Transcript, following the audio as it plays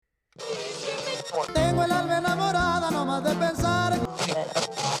Tengo el alma enamorada nomás de pensar.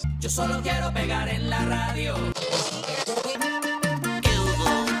 Yo solo quiero pegar en la radio.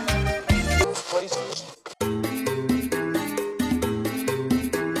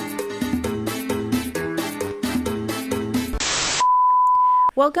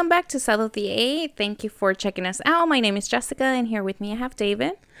 Welcome back to South of the A. Thank you for checking us out. My name is Jessica, and here with me I have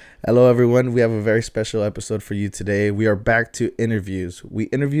David. Hello, everyone. We have a very special episode for you today. We are back to interviews. We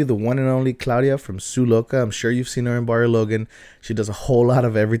interview the one and only Claudia from Su Loca. I'm sure you've seen her in Barrio Logan. She does a whole lot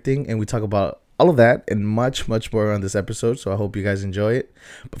of everything, and we talk about all of that and much, much more on this episode, so I hope you guys enjoy it.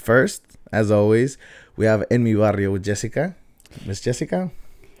 But first, as always, we have En Mi Barrio with Jessica. Miss Jessica?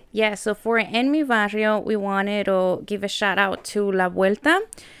 Yeah, so for En Mi Barrio, we wanted to give a shout out to La Vuelta.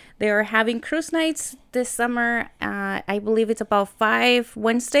 They are having cruise nights this summer. I believe it's about 5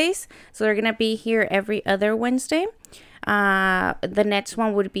 Wednesdays. So they're going to be here every other Wednesday. The next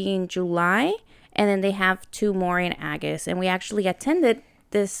one would be in July. And then they have 2 more in August. And we actually attended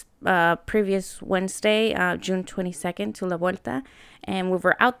this previous Wednesday, June 22nd, to La Vuelta. And we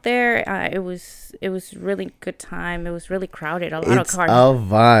were out there. It was really good time. It was really crowded. A lot of cars. It's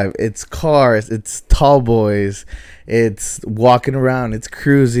a vibe. It's cars. It's tall boys. It's walking around. It's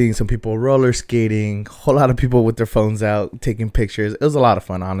cruising. Some people roller skating. A whole lot of people with their phones out taking pictures. It was a lot of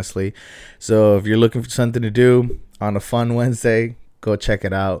fun, honestly. So if you're looking for something to do on a fun Wednesday, go check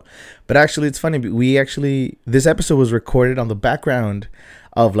it out. But actually, it's funny. This episode was recorded on the background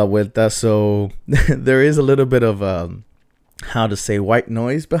of La Vuelta. So there is a little bit of white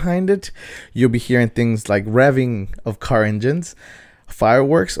noise behind it. You'll be hearing things like revving of car engines,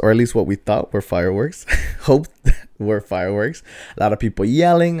 fireworks, or at least what we thought were fireworks. Hope were fireworks. A lot of people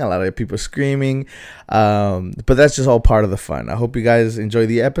yelling, a lot of people screaming. But that's just all part of the fun. I hope you guys enjoy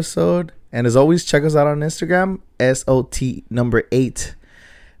the episode. And as always, check us out on Instagram, SOT8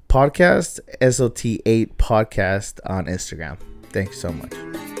 podcast, SOT8 podcast on Instagram. Thank you so much.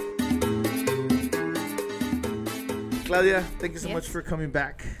 Claudia, thank you so much for coming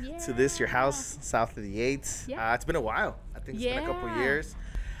back to this, your house, south of the 8. Yeah. It's been a while. I think it's been a couple years.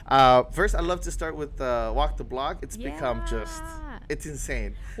 First, I'd love to start with Walk the Block. It's become it's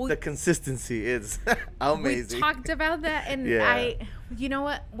insane. Well, the consistency is amazing. We talked about that, and you know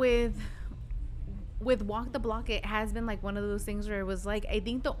what, with Walk the Block, it has been like one of those things where it was like, I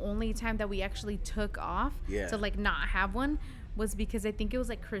think the only time that we actually took off to like not have one was because I think it was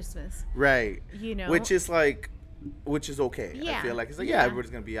like Christmas. Right. You know? Which is okay. Yeah. I feel like it's like,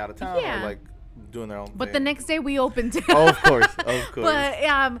 everybody's going to be out of town or like doing their own thing. But the next day we opened it. Oh, of course. But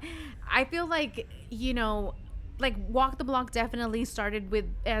I feel like, you know, like Walk the Block definitely started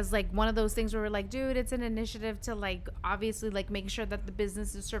as like one of those things where we're like, dude, it's an initiative to like obviously like make sure that the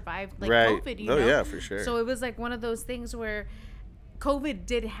businesses survived like COVID, you know? Yeah, for sure. So it was like one of those things where COVID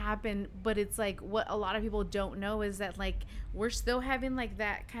did happen, but it's like what a lot of people don't know is that like we're still having like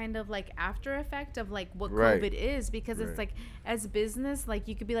that kind of like after effect of like what COVID is, because it's like as business, like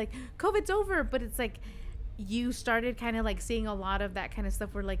you could be like COVID's over, but it's like you started kind of like seeing a lot of that kind of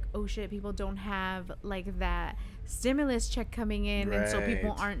stuff where like, oh shit, people don't have like that stimulus check coming in, and so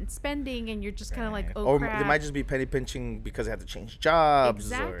people aren't spending, and you're just kind of like, oh or crap. they might just be penny pinching because they have to change jobs.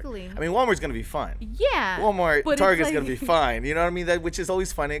 Exactly. I mean, Walmart's gonna be fine. Yeah. Walmart, Target's like, gonna be fine. You know what I mean? Which is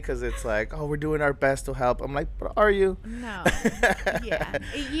always funny because it's like, oh, we're doing our best to help. I'm like, but are you? No. Yeah.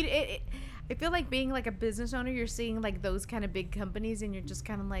 I feel like being like a business owner, you're seeing like those kind of big companies, and you're just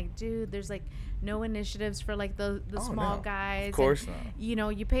kind of like, dude, there's like no initiatives for like the small guys. Of course and, not. You know,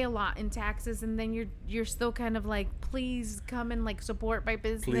 you pay a lot in taxes, and then you're still kind of like, please come and like support my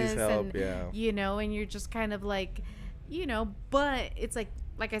business. Please help, and, you know, and you're just kind of like, you know, but it's like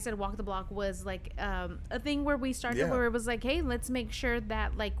I said, Walk the Block was like a thing where we started where it was like, hey, let's make sure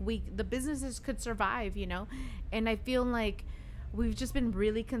that like the businesses could survive, you know, and I feel like we've just been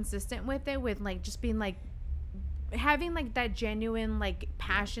really consistent with it, with like just being like having like that genuine like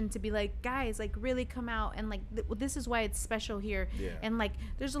passion to be like, guys, like really come out and like this is why it's special here. And like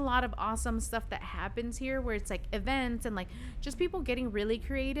there's a lot of awesome stuff that happens here where it's like events and like just people getting really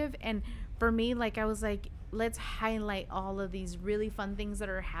creative. And for me, like I was like, let's highlight all of these really fun things that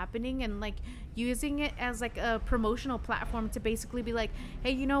are happening, and like using it as like a promotional platform to basically be like,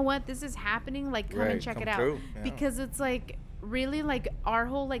 hey, you know what, this is happening, like come and check it out. Because it's like really like our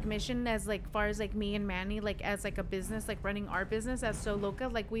whole like mission as like far as like me and Manny, like as like a business, like running our business as Su Loca,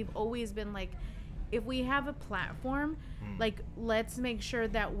 like we've always been like, if we have a platform, like let's make sure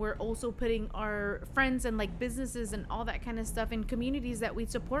that we're also putting our friends and like businesses and all that kind of stuff in communities that we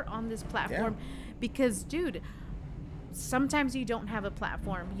support on this platform. Because dude, sometimes you don't have a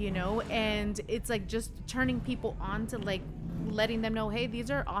platform, you know, and it's like just turning people on to like letting them know, hey,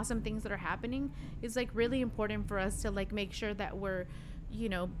 these are awesome things that are happening, is like really important for us to like make sure that we're, you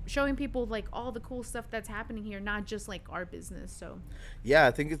know, showing people like all the cool stuff that's happening here, not just like our business. So yeah,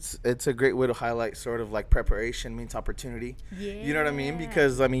 I think it's a great way to highlight sort of like preparation means opportunity. Yeah. You know what I mean?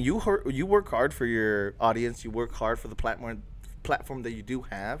 Because I mean, you work hard for your audience, you work hard for the platform that you do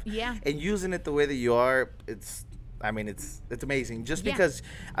have. Yeah. And using it the way that you are, it's amazing. Just Yeah. because,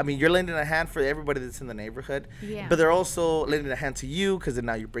 I mean, you're lending a hand for everybody that's in the neighborhood. Yeah. But they're also lending a hand to you because then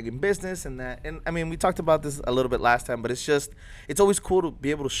now you're bringing business and that. And I mean, we talked about this a little bit last time, but it's always cool to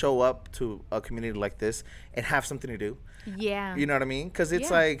be able to show up to a community like this and have something to do. Yeah. You know what I mean? Because it's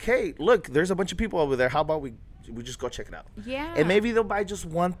Yeah. like, hey, look, there's a bunch of people over there. How about we just go check it out? Yeah. And maybe they'll buy just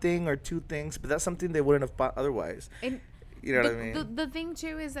one thing or two things, but that's something they wouldn't have bought otherwise. And you know what I mean? The thing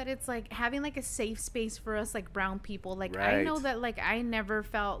too is that it's like having like a safe space for us like brown people. Like I Right. know that like I never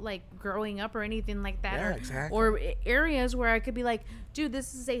felt like growing up or anything like that. Yeah, or, exactly. or areas where I could be like, dude,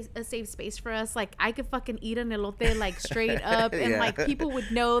 this is a safe space for us. Like I could fucking eat an elote like straight up, and Yeah. like people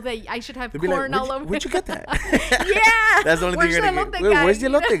would know that I should have They'd be like, corn all over. Where'd you get that? Yeah. That's the only thing Where's you're gonna the get. elote guy? Where's the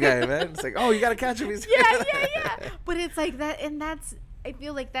elote guy, man? It's like, oh, you gotta catch him. Yeah. But it's like that, and that's, I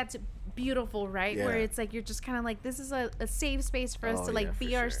feel like that's beautiful, right? Where Yeah. it's like you're just kind of like, this is a safe space for us Oh, to like yeah, be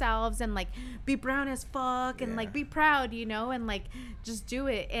for sure. ourselves and like be brown as fuck and Yeah. like be proud, you know, and like just do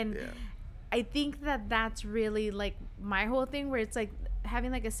it. And Yeah. I think that that's really like my whole thing, where it's like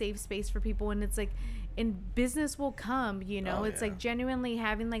having like a safe space for people, and it's like, and business will come, you know. Oh, it's yeah. like genuinely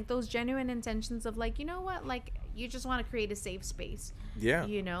having like those genuine intentions of like, you know what, like you just want to create a safe space. Yeah.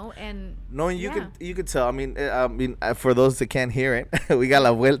 You know, and Knowing yeah. you could tell. I mean, for those that can't hear it, we got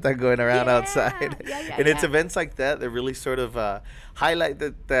La Vuelta going around Yeah. outside, Yeah, and it's yeah. events like that that really sort of highlight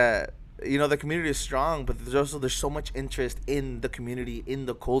that you know the community is strong, but there's so much interest in the community, in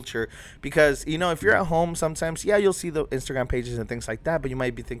the culture, because you know if you're at home sometimes, yeah, you'll see the Instagram pages and things like that, but you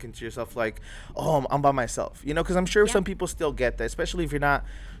might be thinking to yourself like, oh, I'm by myself, you know, because I'm sure Yeah. some people still get that, especially if you're not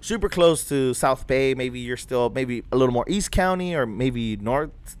super close to South Bay. Maybe you're still maybe a little more East County or maybe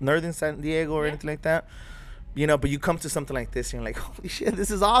northern San Diego or Yeah. anything like that. You know, but you come to something like this and you're like, holy shit,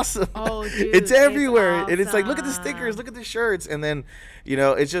 this is awesome. Oh, dude, it's everywhere. it's And it's like, look at the awesome. stickers, look at the shirts. And then, you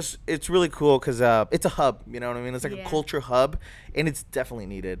know, it's really cool because it's a hub. You know what I mean? It's like Yeah. a culture hub, and it's definitely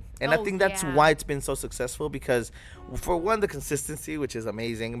needed. And I Oh, think that's yeah. why it's been so successful because, for one, the consistency, which is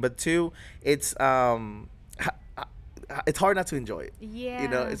amazing. But two, it's hard not to enjoy it. Yeah. You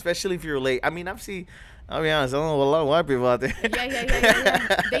know, especially if you're late. I mean, I'll be honest, I don't know a lot of white people out there.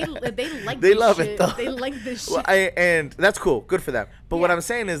 Yeah. They like They this love shit. it, though. They like this shit. Well, and that's cool. Good for them. But what Yeah. I'm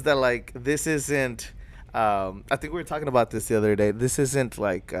saying is that, like, this isn't... I think we were talking about this the other day. This isn't,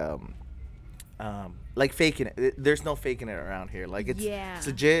 like faking it. There's no faking it around here. Like, it's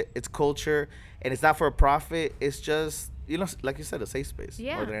legit. It's culture. And it's not for a profit. It's just, you know, like you said, a safe space.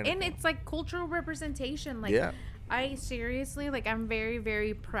 Yeah, more than and anything. it's like cultural representation. Like, Yeah. I seriously, like, I'm very,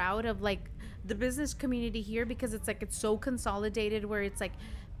 very proud of like the business community here, because it's like it's so consolidated, where it's like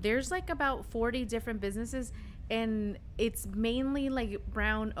there's like about 40 different businesses, and it's mainly like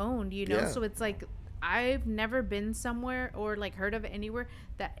brown owned, you know. Yeah. So it's like I've never been somewhere or like heard of anywhere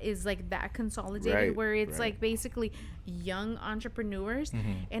that is like that consolidated, Right, where it's right. like basically young entrepreneurs.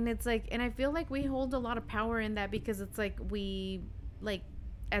 And it's like, and I feel like we hold a lot of power in that, because it's like we like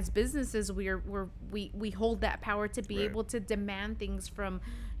as businesses we hold that power to be Right. able to demand things from,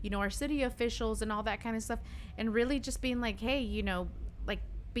 you know, our city officials and all that kind of stuff, and really just being like, hey, you know, like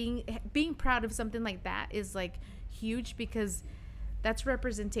being proud of something like that is like huge, because that's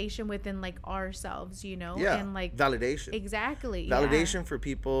representation within like ourselves, you know. Yeah, And like validation. exactly Validation for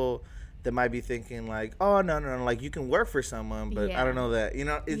people that might be thinking like, oh, no, like you can work for someone, but I Yeah. don't know that. You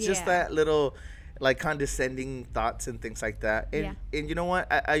know, it's just Yeah. that little like condescending thoughts and things like that. And and you know what?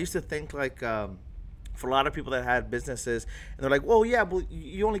 I used to think like for a lot of people that had businesses, and they're like, well, yeah, but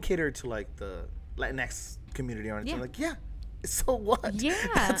you only cater to like the Latinx community or anything. Yeah. Like, yeah. So what? Yeah.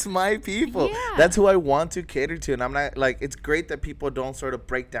 That's my people. Yeah. That's who I want to cater to. And I'm not like, it's great that people don't sort of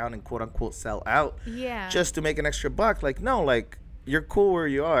break down and quote unquote sell out Yeah. just to make an extra buck. Like, no, like you're cool where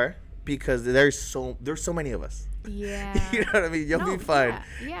you are, because there's so many of us. Yeah. You know what I mean? You'll No, be fine.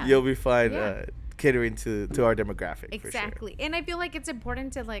 yeah. You'll be fine Yeah. catering to our demographic. Exactly. And I feel like it's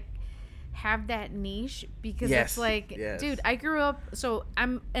important to like have that niche, because Yes, it's like, yes. dude, I grew up, so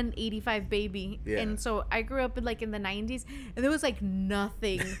I'm an 85 baby. Yeah. And so I grew up in like in the 90s, and there was like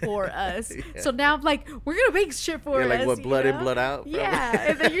nothing for us. Yeah. So now I'm like, we're going to make shit for Yeah, us. like what, you blood in, know? blood out? Probably. Yeah.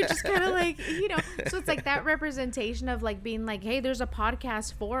 And then you're just kind of like, you know, so it's like that representation of like being like, hey, there's a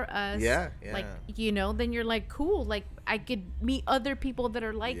podcast for us. Yeah, Like, yeah. you know, then you're like, cool. Like, I could meet other people that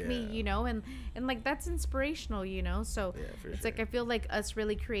are like me, Yeah. you know, and like that's inspirational, you know. So Yeah, for it's sure. like I feel like us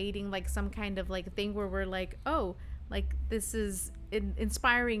really creating like some kind of like thing where we're like, oh, like this is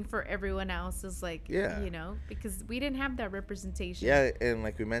inspiring for everyone else, is like, Yeah. you know, because we didn't have that representation. Yeah, and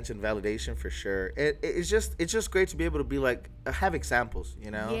like we mentioned, validation for sure. It's just great to be able to be like have examples,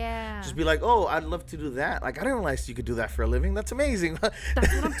 you know. Yeah. Just be like, oh, I'd love to do that. Like I didn't realize you could do that for a living. That's amazing.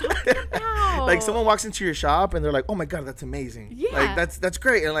 That's what I'm talking about. Like someone walks into your shop and they're like, oh my god, that's amazing. Yeah. Like that's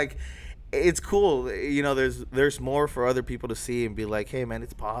great, and like it's cool. You know, there's more for other people to see and be like, hey man,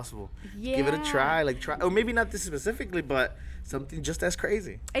 it's possible. Give it a Yeah. try. Like try, or maybe not this specifically, but something just as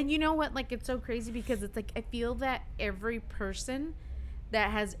crazy. And you know what? Like, it's so crazy because it's like I feel that every person that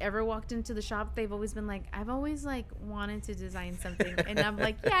has ever walked into the shop, they've always been like, I've always like wanted to design something, and I'm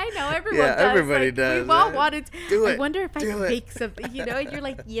like, yeah, I know, everyone Yeah, does. everybody Like, does, We've all man. wanted. Do I it. wonder if I Do can it. make something, you know. And you're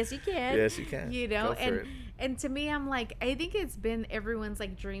like, yes, you can. Yes, you can. You know, Go for it. and to me, I'm like, I think it's been everyone's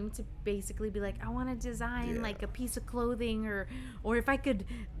like dream to basically be like, I want to design Yeah. like a piece of clothing, or if I could,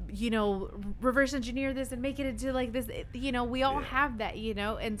 you know, reverse engineer this and make it into like this, you know, we all Yeah. have that, you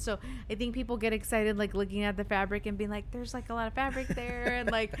know. And so I think people get excited like looking at the fabric and being like, there's like a lot of fabric there,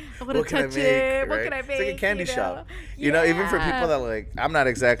 and like I want to What can I touch make, it. What right? can I make? It's like a candy you know? shop. You know, even for Yeah. people that like, I'm not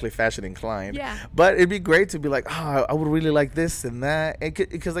exactly fashion inclined. Yeah. But it'd be great to be like, oh, I would really like this and that.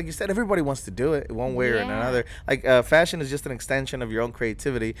 Because like you said, everybody wants to do it one way or Yeah. another. Like fashion is just an extension of your own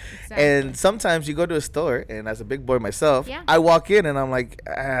creativity. Exactly. And sometimes you go to a store, and as a big boy myself, Yeah. I walk in and I'm like,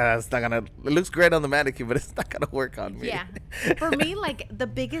 it's not gonna. It looks great on the mannequin, but it's not gonna work on me. Yeah. For me, like the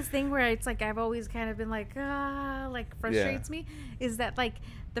biggest thing where it's like I've always kind of been like, like frustrates me is that like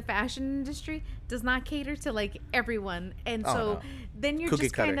the fashion industry does not cater to like everyone. And Oh, so no. then you're Cookie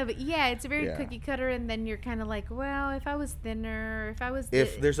just kind cutter. of, yeah, it's very Yeah. cookie cutter. And then you're kind of like, well, if I was thinner, if I was,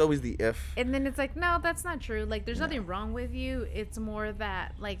 If there's always the if. and then it's like, no, that's not true. Like, there's nothing wrong with you. It's more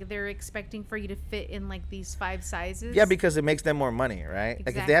that like they're expecting for you to fit in like these 5 sizes. Yeah, because it makes them more money, right?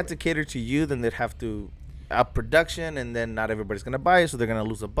 Like if they had to cater to you, then they'd have to up production, and then not everybody's gonna buy it, so they're gonna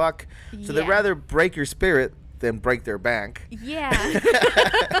lose a buck. So they'd Yeah. rather break your spirit than break their bank. Yeah.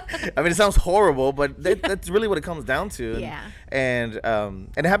 I mean, it sounds horrible, but that's really what it comes down to. Yeah. And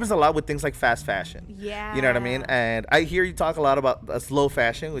it happens a lot with things like fast fashion. Yeah. You know what I mean? And I hear you talk a lot about slow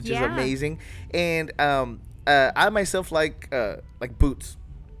fashion, which is Yeah. amazing. And I myself like boots.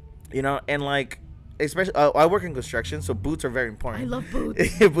 You know, and like especially I work in construction, so boots are very important. I love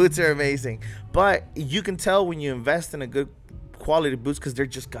boots. Boots are amazing, but you can tell when you invest in a good quality boots because they're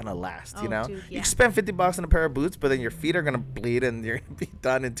just gonna last. You Oh, know, dude, you yeah. can spend $50 on a pair of boots, but then your feet are gonna bleed and you're gonna be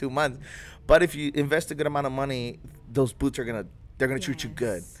done in 2 months. But if you invest a good amount of money, those boots are gonna treat you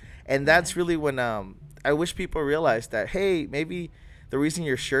good, Yes. and that's really when I wish people realize that, hey, maybe the reason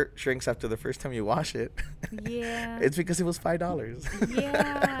your shirt shrinks after the first time you wash it, Yeah. it's because it was $5.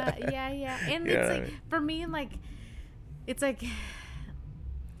 Yeah. And You know it's what I like mean? for me, like it's like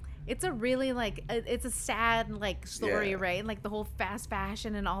it's a really like it's a sad like story, Yeah. right? And like the whole fast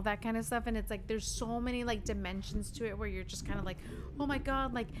fashion and all that kind of stuff. And it's like there's so many like dimensions to it where you're just kind of like, oh my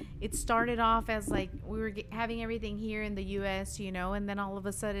god, like it started off as like we were having everything here in the U.S., you know, and then all of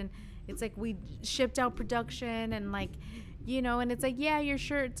a sudden it's like we shipped out production and like. You know, and it's like, yeah, your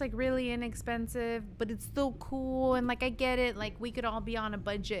shirt's like really inexpensive, but it's still cool. And like, I get it. Like, we could all be on a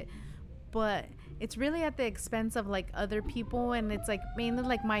budget, but it's really at the expense of like other people. And it's like mainly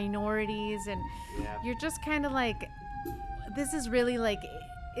like minorities. And you're just kind of like, this is really like,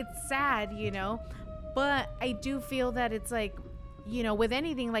 it's sad, you know, but I do feel that it's like, you know, with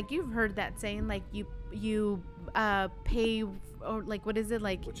anything, like you've heard that saying, like you pay, or like, what is it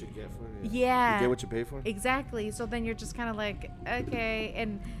like? What you get for it? Yeah. You get what you pay for. Exactly. So then you're just kind of like, okay.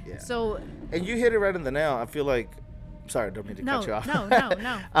 And Yeah. so, And you hit it right in the nail. I feel like, sorry, don't mean to No, cut you off.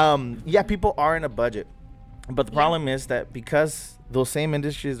 no. Yeah, people are in a budget, but the problem is that because those same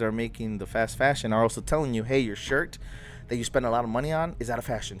industries that are making the fast fashion are also telling you, hey, your shirt that you spend a lot of money on is out of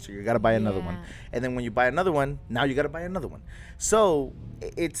fashion, so you got to buy another one. Yeah. And then when you buy another one, now you got to buy another one. So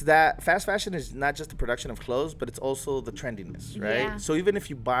it's that fast fashion is not just the production of clothes, but it's also the trendiness, right? Yeah. So even if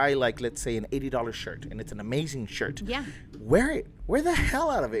you buy, like, let's say an $80 shirt and it's an amazing shirt, Yeah. wear it. Wear the hell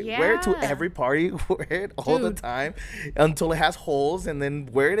out of it. Wear it to Yeah. every party. Wear it all the Dude. time until it has holes, and then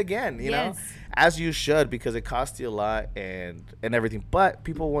wear it again, you know? Yes. As you should, because it costs you a lot and everything. But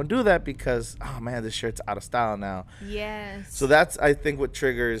people won't do that because, oh man, this shirt's out of style now. yes. So that's, I think, what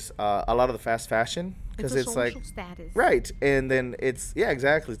triggers a lot of the fast fashion, because it's a it's social like, status. right, and then it's, yeah,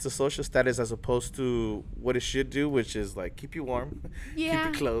 exactly, it's a social status as opposed to what it should do, which is like keep you warm, Yeah.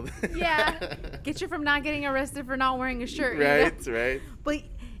 keep you clothed. Yeah. Get you from not getting arrested for not wearing a shirt. You know? Right, right. But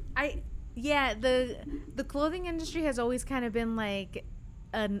Yeah, the clothing industry has always kind of been like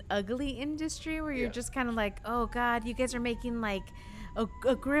an ugly industry where you're just kind of like, oh god, you guys are making like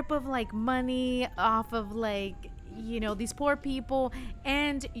a grip of like money off of like, you know, these poor people,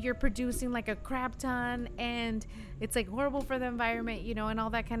 and you're producing like a crap ton, and it's like horrible for the environment, you know, and all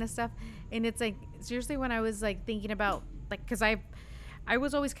that kind of stuff. And it's like, seriously, when I was like thinking about like, because I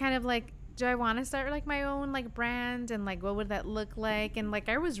was always kind of like, do I want to start like my own like brand, and like what would that look like? And like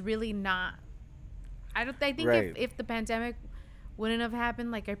I was really not, I think Right. if the pandemic wouldn't have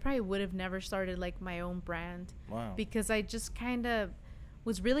happened, like I probably would have never started like my own brand. Wow. Because I just kind of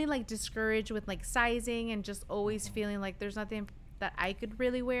was really like discouraged with like sizing, and just always feeling like there's nothing that I could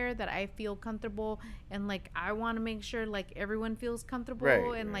really wear that I feel comfortable, and like I want to make sure like everyone feels comfortable, Right,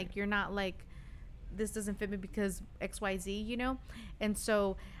 and right. like you're not like, this doesn't fit me because XYZ, you know? And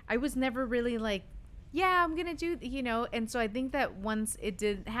so I was never really like, yeah, I'm gonna do, you know. And so I think that once it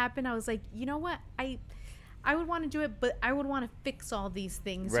did happen, I was like, you know what, I would want to do it, but I would want to fix all these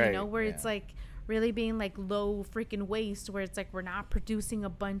things, Right, you know, where it's yeah. like really being like low freaking waste, where it's like we're not producing a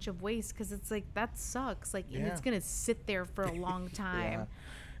bunch of waste, because it's like that sucks, like, and Yeah. it's gonna sit there for a long time.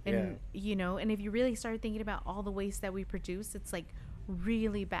 Yeah. And you know, and if you really start thinking about all the waste that we produce, it's like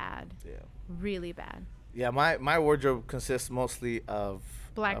really bad. Yeah. Really bad. Yeah, my wardrobe consists mostly of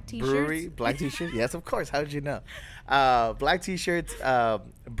Black brewery, t-shirts? black t-shirts. Yes, of course. How did you know? Black t-shirts,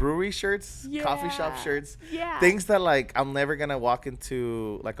 brewery shirts, coffee shop Yeah. shirts, Yeah. things that like I'm never gonna walk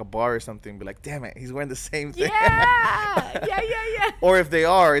into like a bar or something and be like, damn it, he's wearing the same thing. Yeah. yeah. Or if they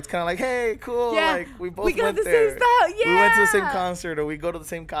are, it's kind of like, hey, cool, Yeah. like we both We got went the same there. style, We went to the same yeah. concert, or we go to the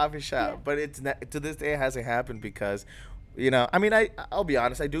same coffee shop. Yeah. But it's not, to this day it hasn't happened because, you know, I mean, I'll be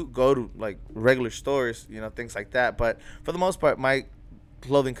honest, I do go to like regular stores, you know, things like that. But for the most part, my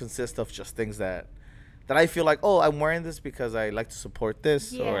clothing consists of just things that I feel like, oh, I'm wearing this because I like to support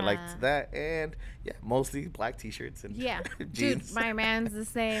this or I like Yeah. that, and yeah, mostly black t-shirts and Yeah, jeans. dude, my man's the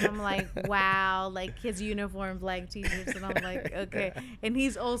same. I'm like, wow, like his uniform, black t-shirts, and I'm like, okay. And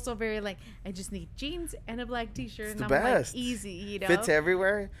he's also very like, I just need jeans and a black t-shirt, and the I'm best. like, easy, you know. Fits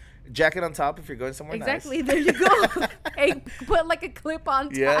everywhere. Jacket on top if you're going somewhere Exactly. nice. There you go. Hey, put like a clip on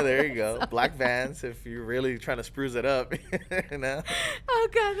top. Yeah, there you go. Black Vans if you're really trying to spruce it up, you know. Oh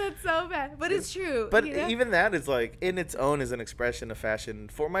god, that's so bad, but it's true. But you know? even that is like in its own is an expression of fashion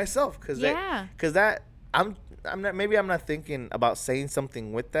for myself, because Yeah. that I'm not, maybe I'm not thinking about saying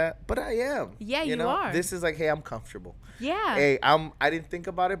something with that, but I am. Yeah, you know? are. This is like, hey, I'm comfortable. Yeah. Hey, I didn't think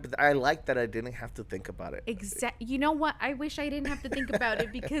about it, but I like that I didn't have to think about it. Exact. You know what? I wish I didn't have to think about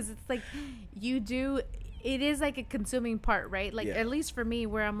it, because it's like you do. It is like a consuming part, right? Like Yeah. at least for me,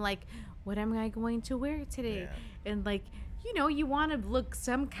 where I'm like, what am I going to wear today? Yeah. And like, you know, you want to look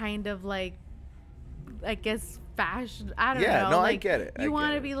some kind of like, I guess fashion. I don't Yeah, know. no, I like, get it. I You get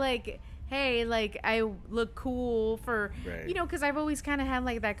want to it. be like, hey, like I look cool for, Right. you know, because I've always kind of had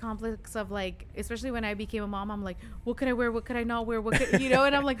like that complex of like, especially when I became a mom, I'm like, what could I wear? What could I not wear? What could, you know?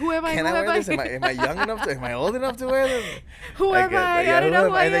 And I'm like, who am I? Can who I am wear this? Am I young enough to? Am I old enough to wear them? Who am get that. I? Yeah, I don't know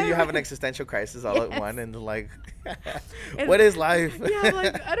who I And then you am. have an existential crisis all at Yes. one, and like, And- what is life? Yeah, I'm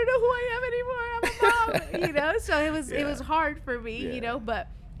like, I don't know who I am anymore. I'm a mom, you know. So it was hard for me, Yeah. you know. But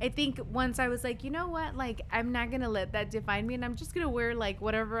I think once I was like, you know what, like I'm not gonna let that define me, and I'm just gonna wear like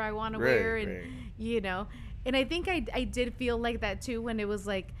whatever I want to Right, wear, and right. you know. And I think I did feel like that too when it was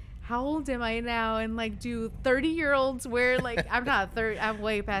like, how old am I now? And like, do 30-year-olds wear like? I'm not 30. I'm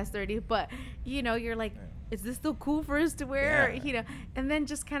way past 30, but you know, you're like, is this still cool for us to wear? Yeah. You know, and then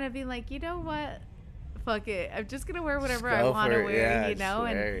just kind of being like, you know what? Fuck it. I'm just gonna wear whatever Just I go want for to it. wear, Yeah, you know, just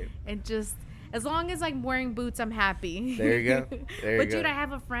wear it. and just as long as I'm wearing boots, I'm happy. There you go. There you But go. dude, I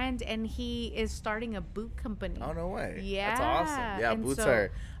have a friend and he is starting a boot company. Oh, no way. Yeah. That's awesome. Yeah, And boots so-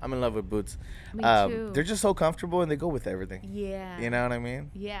 are, I'm in love with boots. Me too. They're just so comfortable and they go with everything. Yeah. You know what I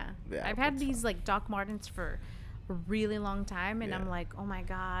mean? Yeah. Yeah, I've had boots these like Doc Martens for a really long time, and Yeah. I'm like, oh my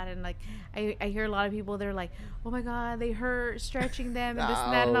god. And like I hear a lot of people, they're like, oh my god, they hurt stretching them and this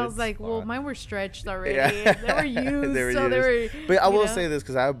and that, and I No, was it's like, well, fun. many were stretched already. Yeah. They were used. They were so they used. were, But I you will know? say this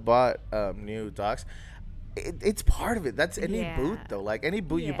because I bought new Docs. It's part of it. That's any Yeah. boot though. Like any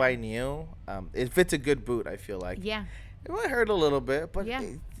boot you Yeah. buy new, if it's a good boot, I feel like Yeah. it might hurt a little bit, but Yeah.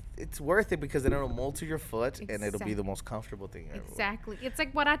 it's worth it because then it'll mold to your foot and it'll be Exactly. the most comfortable thing ever. Exactly. It's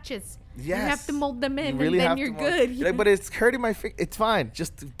like huaraches. Yes. You have to mold them in, You really and have then to you're mold- good. You're like, but it's hurting my feet. It's fine.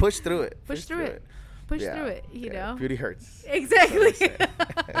 Just push through it. Push through it. Push through it, you know? Beauty hurts. Exactly. So they say.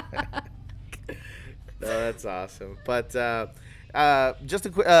 No, that's awesome. But just a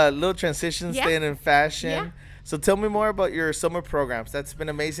quick little transition, Yeah. staying in fashion. Yeah. So tell me more about your summer programs. That's been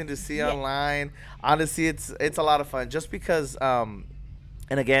amazing to see Yeah. online. Honestly, it's a lot of fun. Just because, and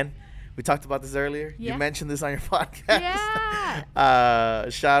again, We talked about this earlier. Yeah. You mentioned this on your podcast. Yeah.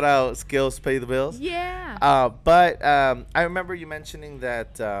 Shout out, skills pay the bills. Yeah. But I remember you mentioning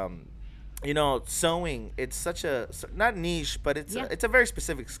that sewing, it's such a not niche, but it's a very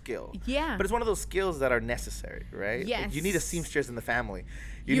specific skill. Yeah. But it's one of those skills that are necessary, right? Yes. Like, you need a seamstress in the family.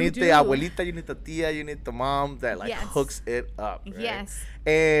 You You need do. the abuelita, you need the tia, you need the mom that like Yes. hooks it up. Right? Yes.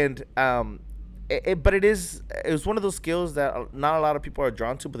 And but it was one of those skills that not a lot of people are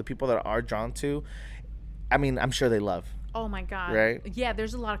drawn to, but the people that are drawn to, I mean, I'm sure they love. Oh my God. Right? Yeah,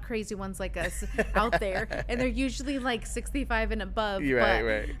 there's a lot of crazy ones like us out there. And they're usually like 65 and above. You're but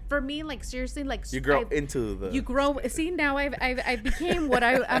right. For me, like seriously, like You grow into the. you grow. See, now I became what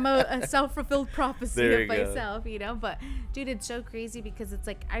I'm a self-fulfilled prophecy There of you go. myself, But dude, it's so crazy because it's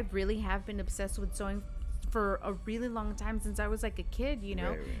like I really have been obsessed with sewing for a really long time since I was like a kid,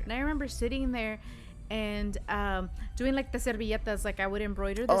 Right. And I remember sitting there and doing like the servilletas, like I would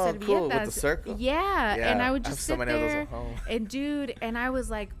embroider the servilletas. Cool, with the circle. Yeah, Yeah, and I would I have just so sit many of those there at home. and dude, and I was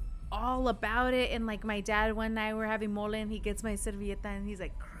like all about it. And like my dad one night we're having mole and he gets my servilleta and he's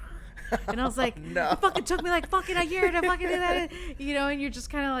like, and I was like, No. It fucking took me like fucking a year to fucking do that, and you're just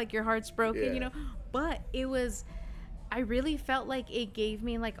kind of like your heart's broken, Yeah. But it was, I really felt like it gave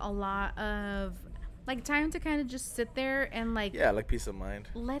me like a lot of like time to kind of just sit there and like like peace of mind.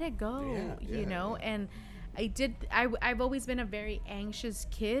 let it go, Yeah. and I've always been a very anxious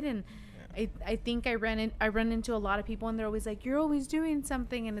kid, and I think I run into a lot of people and they're always like, you're always doing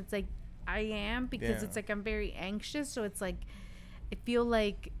something, and it's like I am, because Yeah. it's like I'm very anxious, so it's like I feel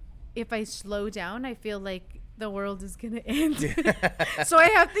like if I slow down I feel like the world is gonna end. So I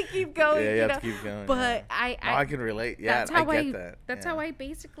have to keep going. Yeah, you have to keep going. But yeah. I can relate. Yeah, that's how I get that. That's Yeah. how I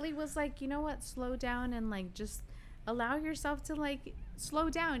basically was like, you know what, slow down and like just allow yourself to like slow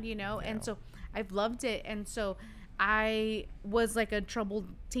down, And so I've loved it, and so I was like a troubled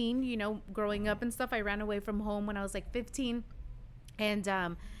teen, growing up and stuff. I ran away from home when I was like 15, and I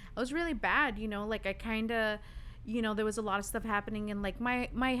was really bad, like I kind of, there was a lot of stuff happening in like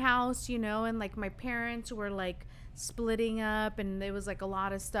my house, and like my parents were like splitting up, and there was like a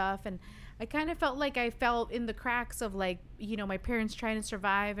lot of stuff, and I kind of felt like I fell in the cracks of like, my parents trying to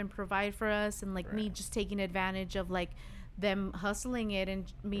survive and provide for us, and like me just taking advantage of like them hustling it,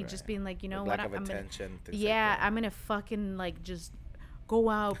 and me just being like, Or what, lack of I'm gonna, attention, things like that. I'm gonna fucking like just go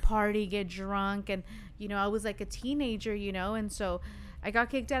out, party, get drunk, and I was like a teenager, and so I got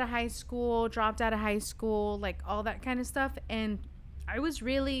kicked out of high school, dropped out of high school, like all that kind of stuff, and I was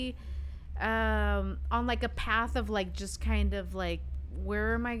really on like a path of like just kind of like,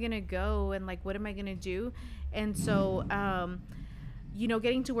 where am I gonna go, and like what am I gonna do? And so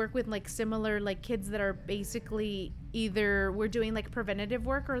getting to work with like similar like kids that are basically either we're doing like preventative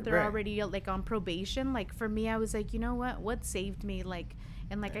work or they're Right. already like on probation. Like for me, I was like, what saved me, like,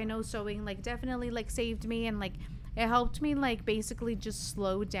 and like I know sewing like definitely like saved me, and like it helped me like basically just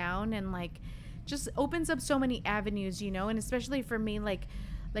slow down, and like just opens up so many avenues, and especially for me, like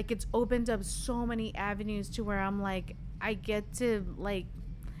it's opened up so many avenues to where I'm like, I get to like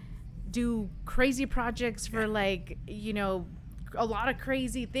do crazy projects for like, a lot of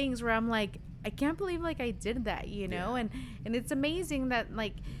crazy things where I'm like, I can't believe like I did that, and it's amazing that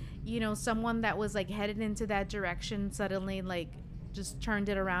like, someone that was like headed into that direction suddenly like just turned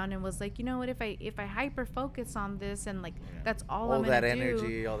it around and was like, what, if I hyper focus on this, and like that's all I'm gonna that do,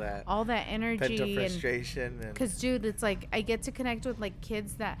 energy, all that energy pent up and frustration, and because dude, it's like I get to connect with like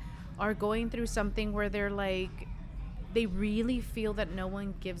kids that are going through something where they're like, they really feel that no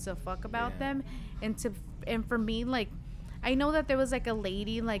one gives a fuck about them, and for me, like I know that there was like a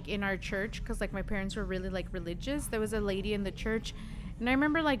lady like in our church, because like my parents were really like religious. There was a lady in the church, and I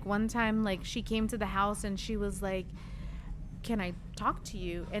remember like one time like she came to the house and she was like, can I talk to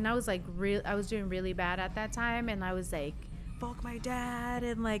you? And I was like, I was doing really bad at that time, and I was like, fuck my dad,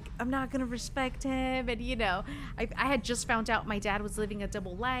 and like I'm not gonna respect him, and I had just found out my dad was living a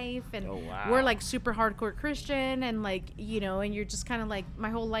double life, and Oh, wow. we're like super hardcore Christian, and like and you're just kind of like, my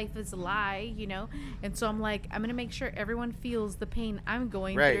whole life is a lie, and so I'm like, I'm gonna make sure everyone feels the pain I'm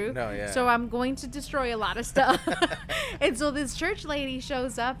going Right. through. No, yeah. So I'm going to destroy a lot of stuff. And so this church lady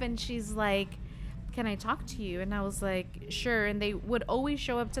shows up and she's like, can I talk to you? And I was like, sure. And they would always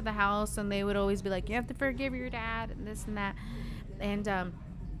show up to the house, and they would always be like, you have to forgive your dad, and this and that. And I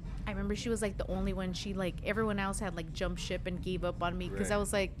remember she was like the only one, she like, everyone else had like jumped ship and gave up on me, because I Right.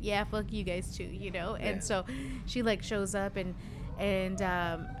 was like, yeah, fuck you guys too, Yeah. And so she like shows up and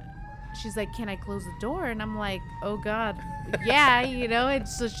she's like, can I close the door? And I'm like, oh God, yeah, and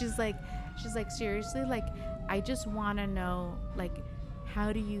so she's like, seriously, like, I just want to know, like,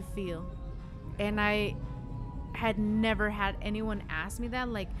 how do you feel? And I had never had anyone ask me that,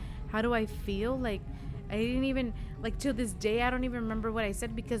 like, how do I feel? Like, I didn't even, like, to this day, I don't even remember what I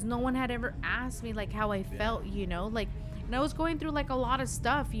said, because no one had ever asked me, like, how I felt, you know, like, and I was going through, like, a lot of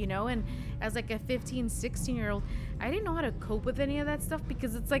stuff, you know, and as, like, a 15, 16-year-old, I didn't know how to cope with any of that stuff,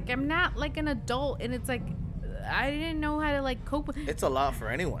 because it's, like, I'm not, like, an adult, and it's, like, I didn't know how to, like, cope with. It's a lot for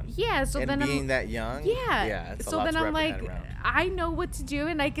anyone. Yeah, so and then being that young. Yeah. It's a so lot then to I'm wrap your like, head around. I know what to do,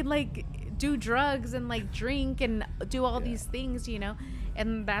 and I can, like, do drugs and, like, drink and do all these things, you know,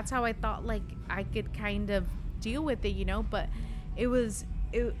 and that's how I thought, like, I could kind of deal with it, you know. But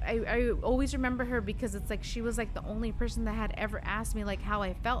I always remember her, because it's like she was, like, the only person that had ever asked me, like, how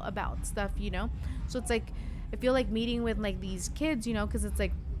I felt about stuff, you know. So it's like I feel like meeting with, like, these kids, you know, because it's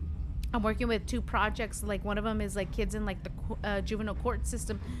like I'm working with 2 projects. Like, one of them is, like, kids in, like, the juvenile court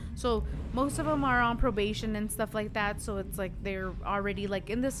system. So most of them are on probation and stuff like that. So it's like they're already, like,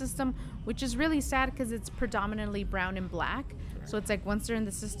 in the system, which is really sad, because it's predominantly brown and black. So it's like once they're in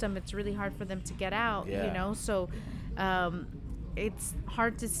the system, it's really hard for them to get out, you know. So it's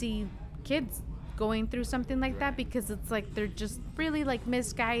hard to see kids going through something like that, because it's like they're just really, like,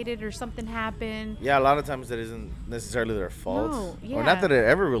 misguided, or something happened. Yeah, a lot of times that isn't necessarily their fault. No, Or not yeah. that it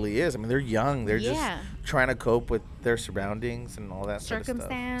ever really is. I mean, they're young. They're Yeah. just trying to cope with their surroundings and all that sort of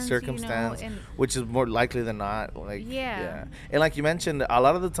Circumstance, stuff. you know, Circumstance, and- which is more likely than not. Like, Yeah. And like you mentioned, a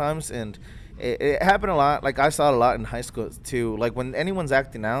lot of the times, and it happened a lot. Like, I saw it a lot in high school too. Like, when anyone's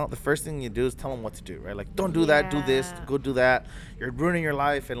acting out, the first thing you do is tell them what to do, right? Like, don't do that, do this, Yeah. go do that. You're ruining your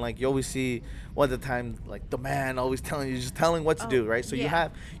life. And, like, you always see, well, at the time, like, the man always telling you, just telling what to do, right? So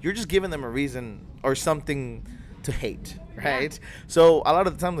you're just giving them a reason or something to hate, right? So a lot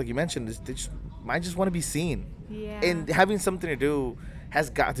of the time, like you mentioned, they just might just want to be seen. Yeah. And having something to do has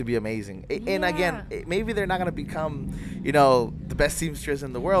got to be amazing. And again, maybe they're not going to become, you know, the best seamstress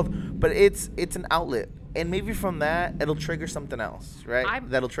in the world, but it's an outlet. And maybe from that, it'll trigger something else, right?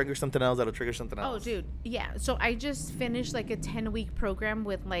 That'll trigger something else. That'll trigger something else. Oh, dude. Yeah. So I just finished, like, a 10-week program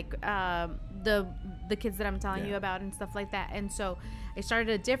with, like, the kids that I'm telling you about and stuff like that. And so I started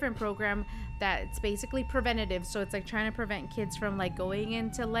a different program that's basically preventative. So it's like trying to prevent kids from, like, going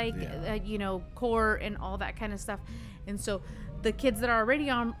into, like, you know, court and all that kind of stuff. And so the kids that are already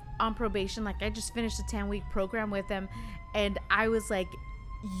on probation, like, I just finished a 10-week program with them, and I was like,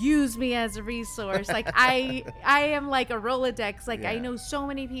 use me as a resource. Like, I am like a Rolodex. Like, I know so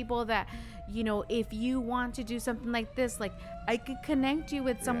many people that, you know, if you want to do something like this, like, I could connect you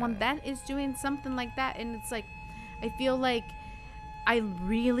with someone that is doing something like that. And it's like, I feel like I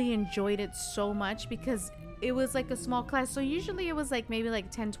really enjoyed it so much, because it was like a small class. So usually it was like maybe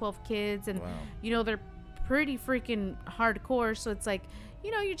like 10, 12 kids, and you know, they're pretty freaking hardcore. So it's like, you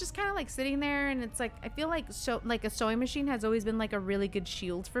know, you're just kind of like sitting there, and it's like, I feel like like a sewing machine has always been like a really good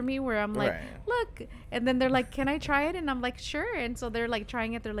shield for me, where I'm like, look, and then they're like, can I try it? And I'm like, sure. And so they're like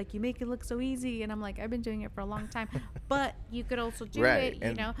trying it. They're like, you make it look so easy. And I'm like, I've been doing it for a long time, but you could also do it,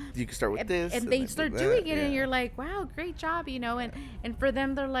 you know, you can start with this, and they start doing it, and you're like, wow, great job, you know. And for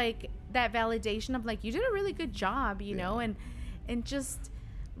them, they're like, that validation of like, you did a really good job, you know, and just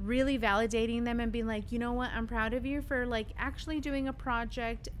really validating them and being like, you know what, I'm proud of you for like actually doing a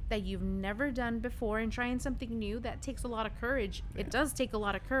project that you've never done before and trying something new. That takes a lot of courage. It does take a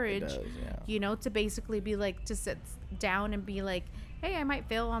lot of courage, you know, to basically be like, to sit down and be like, hey, I might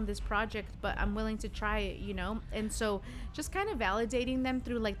fail on this project, but I'm willing to try it, you know. And so just kind of validating them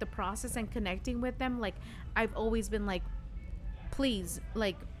through like the process and connecting with them. Like, I've always been like, please,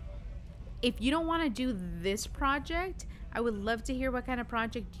 like, if you don't want to do this project, I would love to hear what kind of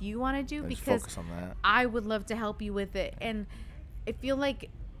project you want to do, because focus on that. I would love to help you with it. And I feel like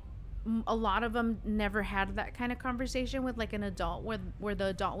a lot of them never had that kind of conversation with like an adult, where the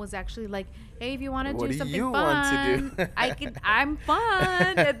adult was actually like, hey, if you want to do something fun, want to do? I'm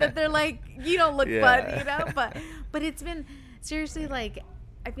fun. And then they're like, you don't look fun, you know. But it's been seriously like,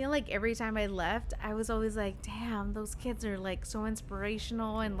 I feel like every time I left, I was always like, damn, those kids are like so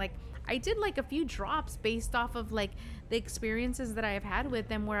inspirational. And like, I did like a few drops based off of like the experiences that I have had with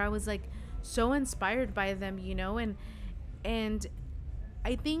them, where I was like so inspired by them, you know. And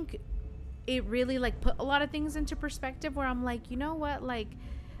I think it really like put a lot of things into perspective, where I'm like, you know what, like,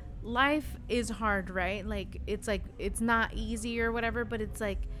 life is hard, right? Like, it's like, it's not easy or whatever, but it's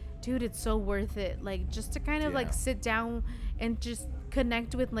like, dude, it's so worth it. Like, just to kind of like sit down and just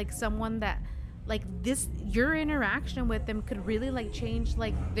connect with like someone that like this, your interaction with them could really like change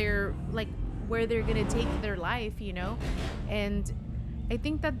like their, like where they're gonna take their life, you know. And I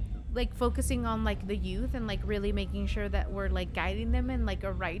think that like focusing on like the youth and like really making sure that we're like guiding them in like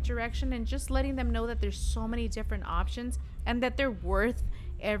a right direction, and just letting them know that there's so many different options and that they're worth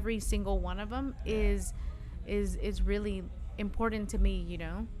every single one of them is really important to me, you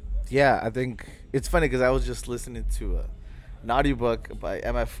know. Yeah, I think it's funny because I was just listening to an audiobook by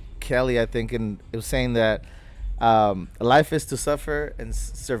M.F. Kelly, I think, and it was saying that life is to suffer, and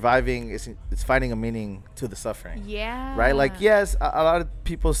surviving is it's finding a meaning to the suffering. Yeah. Right? Like, yes, a lot of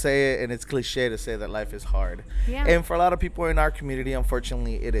people say it, and it's cliche to say that life is hard. Yeah. And for a lot of people in our community,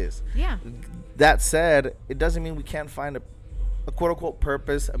 unfortunately, it is. Yeah. That said, it doesn't mean we can't find a quote unquote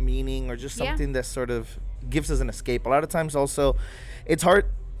purpose, a meaning, or just something that sort of gives us an escape. A lot of times, also, it's hard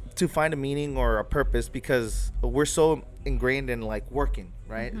to find a meaning or a purpose because we're so ingrained in like working,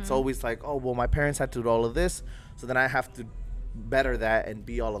 right? It's always like, oh, well, my parents had to do all of this, so then I have to better that and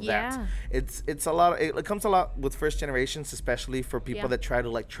be all of that. It's a lot. It comes a lot with first generations, especially for people that try to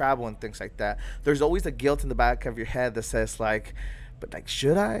like travel and things like that. There's always a guilt in the back of your head that says like, but like,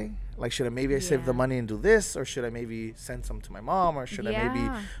 should I maybe I save the money and do this, or should I maybe send some to my mom, or should I maybe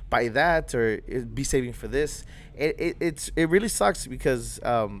buy that, or be saving for this? It really sucks because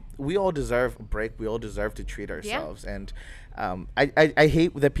we all deserve a break. We all deserve to treat ourselves. And I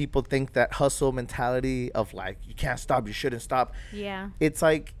hate that people think that hustle mentality of like, you can't stop, you shouldn't stop. It's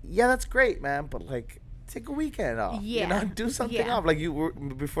like, yeah, that's great, man, but like, take a weekend off. You know, do something off. Like you were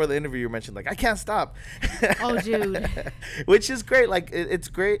before the interview, you mentioned like, I can't stop. Oh, dude. Which is great. Like it's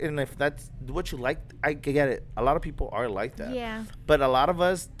great, and if that's what you like, I get it. A lot of people are like that. Yeah. But a lot of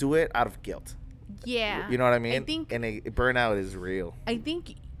us do it out of guilt. Yeah. You know what I mean? I think, and burnout is real. I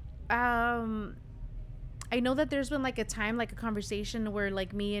think I know that there's been like a time, like a conversation where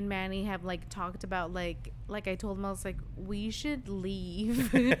like me and Manny have like talked about like I told him, I was like, we should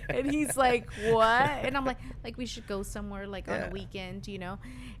leave. And he's like, what? And I'm like we should go somewhere like on a weekend, you know?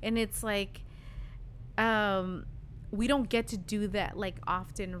 And it's like we don't get to do that like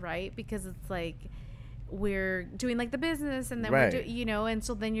often, right? Because it's like we're doing like the business, and then we're you know, and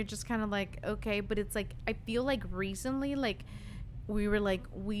so then you're just kind of like, okay. But it's like, I feel like recently, like we were like,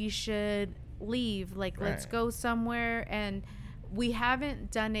 we should leave, like let's go somewhere, and we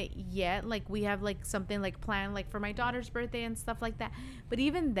haven't done it yet. Like we have like something like planned like for my daughter's birthday and stuff like that, but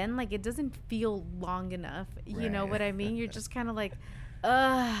even then, like it doesn't feel long enough, you know what I mean? You're just kind of like,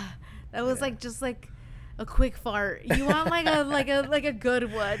 that was like just like a quick fart. You want like a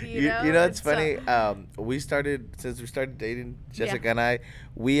good one, you know? You know, it's funny. Since we started dating, Jessica and I,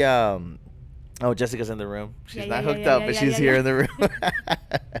 we oh, Jessica's in the room. She's not hooked up, but she's here in the room.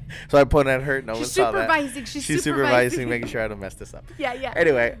 So I pointed at her. No one saw that. She's supervising, making sure I don't mess this up.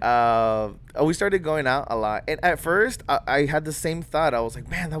 Anyway, we started going out a lot. And at first, I had the same thought. I was like,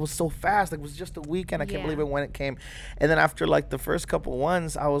 man, that was so fast. Like, it was just a weekend. I can't believe it when it came. And then after, like, the first couple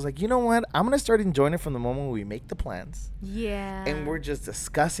ones, I was like, you know what? I'm going to start enjoying it from the moment we make the plans. Yeah. And we're just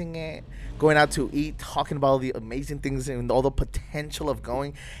discussing it, going out to eat, talking about all the amazing things and all the potential of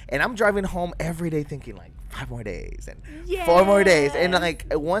going. And I'm driving home every day thinking, like, 5 more days and 4 more days. And, like,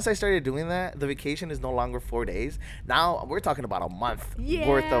 once I started doing that, the vacation is no longer 4 days. Now we're talking about a month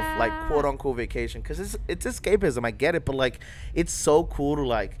worth of, like, quote-unquote vacation. Because it's escapism. I get it. But, like, it's so cool to,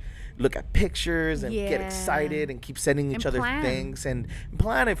 like, look at pictures and get excited and keep sending each other things and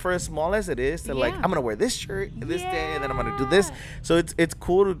plan it, for as small as it is, to like, I'm gonna wear this shirt this day, and then I'm gonna do this. So it's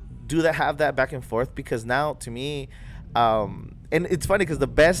cool to do that, have that back and forth, because now to me, and it's funny because the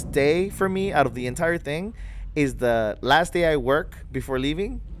best day for me out of the entire thing is the last day I work before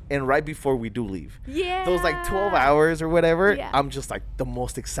leaving, and right before we do leave. Those like 12 hours or whatever, I'm just like the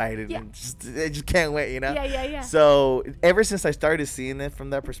most excited and I just can't wait, you know? So ever since I started seeing it from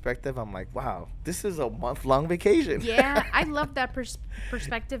that perspective, I'm like, wow, this is a month-long vacation. I love that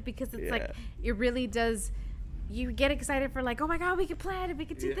perspective, because it's like, it really does. You get excited for like, oh my God, we could plan and we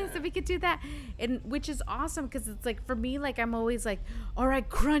could do this and we could do that. And which is awesome, because it's like, for me, like, I'm always like, all right,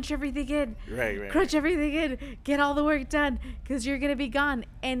 crunch everything in. Crunch everything in. Get all the work done, because you're going to be gone.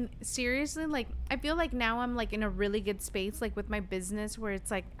 And seriously, like, I feel like now I'm like in a really good space, like with my business, where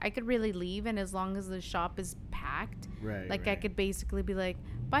it's like, I could really leave. And as long as the shop is packed, I could basically be like,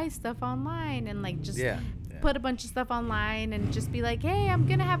 buy stuff online and like just put a bunch of stuff online and just be like, hey, I'm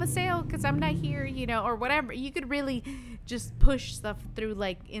gonna have a sale because I'm not here, you know, or whatever. You could really just push stuff through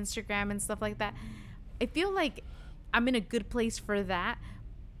like Instagram and stuff like that. I feel like I'm in a good place for that,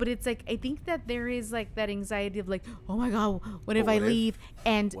 but it's like, I think that there is like that anxiety of like, oh my God, what if I leave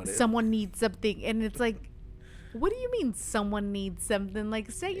and someone needs something? And it's like, what do you mean someone needs something? Like,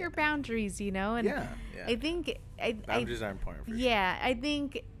 set your boundaries, you know? And I think boundaries are important for sure. I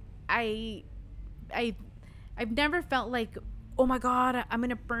think I've never felt like, oh my God, I'm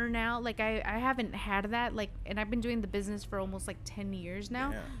gonna burn out. Like I haven't had that, like, and I've been doing the business for almost like 10 years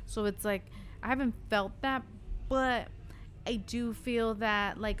now. So it's like, I haven't felt that, but I do feel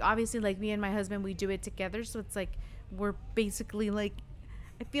that, like, obviously, like, me and my husband, we do it together. So it's like, we're basically like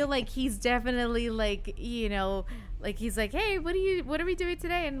I feel like he's definitely like, you know, like he's like, hey, what are we doing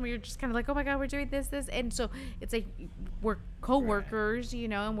today? And we're just kind of like, oh my God, we're doing this. And so it's like we're co-workers, you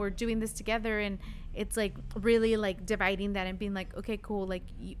know, and we're doing this together. And it's like really like dividing that and being like, okay, cool. Like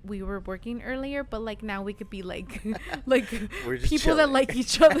we were working earlier, but like now we could be like, like We're just people that chilling. like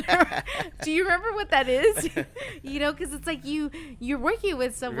each other. Do you remember what that is? You know, because it's like you're working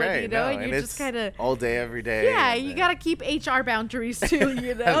with someone, Right, you know, no, and you're just it's kind of all day, every day. yeah, and you then- gotta keep HR boundaries too,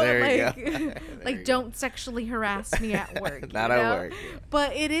 you know. There you like, go. There like you don't sexually harass me at work. Not you at know? work, yeah.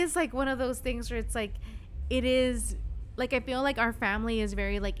 But it is like one of those things where it's like, it is like I feel like our family is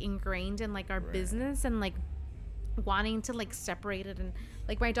very like ingrained in like our business and like wanting to like separate it. And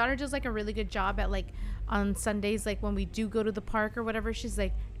like my daughter does like a really good job at like on Sundays, like when we do go to the park or whatever, she's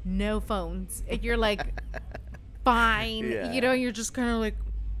like, no phones. And you're like, fine, Yeah. you know, you're just kind of like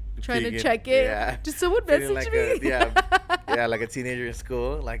trying to Peeking, check it. yeah. Just someone Feeling message like me. yeah, like a teenager in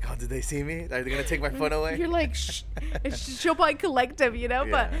school. Like, oh, did they see me? Are they gonna take my phone away? You're like, shh. She'll probably collect them, you know.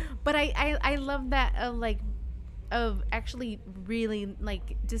 Yeah. But I love that of actually really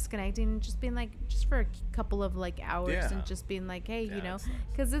like disconnecting and just being like just for a couple of like hours Yeah. and just being like, hey, you Yeah, know, it's nice.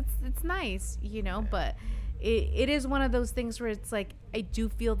 because it's nice, you know. But it is one of those things where it's like I do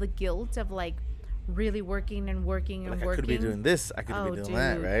feel the guilt of like really working and working and Like I working. could be doing this, I could Oh, be doing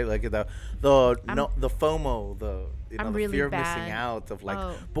that, dude. right? Like the FOMO, I'm the really fear of bad. missing out of like,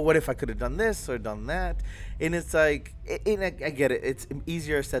 Oh. but what if I could have done this or done that? And it's like, and I get it. It's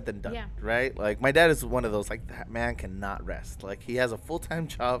easier said than done, Yeah. right? Like my dad is one of those, like that man cannot rest. Like he has a full-time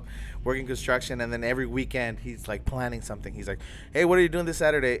job working construction, and then every weekend he's like planning something. He's like, hey, what are you doing this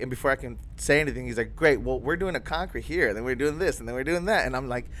Saturday? And before I can say anything, he's like, great, well, we're doing a concrete here, and then we're doing this, and then we're doing that. And I'm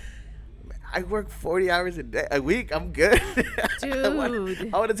like, I work 40 hours a week. I'm good. Dude. I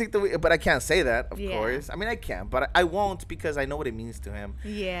want to take the week, but I can't say that, of Yeah. course. I mean, I can, but I won't because I know what it means to him.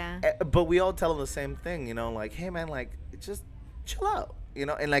 Yeah. But we all tell him the same thing, you know, like, hey, man, like, just chill out, you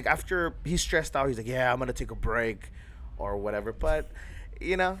know? And, like, after he's stressed out, he's like, yeah, I'm going to take a break or whatever. But,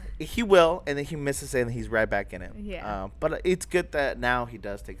 you know, he will, and then he misses it, and he's right back in it. Yeah. But it's good that now he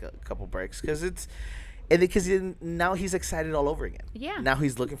does take a couple breaks because now he's excited all over again. Yeah. Now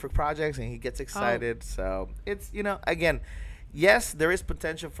he's looking for projects and he gets excited. So it's, you know, again, yes, there is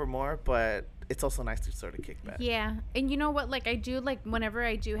potential for more, but it's also nice to sort of kick back. Yeah. And you know what? Like I do, like whenever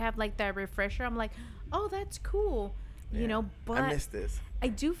I do have like that refresher, I'm like, oh, that's cool. You Yeah. know, but I miss this. I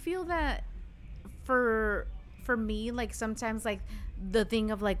do feel that for me, like sometimes like the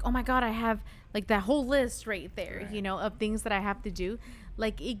thing of like, oh my God, I have like that whole list right there, you know, of things that I have to do.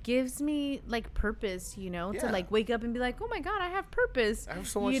 Like it gives me like purpose, you know, to Yeah. like wake up and be like, oh my God, I have purpose. I have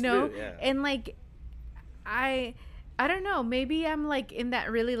so much you to know, do, yeah. and like I don't know, maybe I'm like in that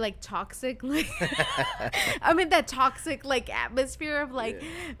really like toxic like I'm in that toxic like atmosphere of like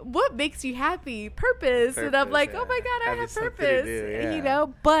what makes you happy? Purpose. And I'm Purpose, like, yeah. oh my God, I Having have something to purpose. do, yeah. You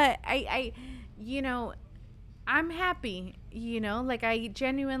know, but I you know, I'm happy, you know, like I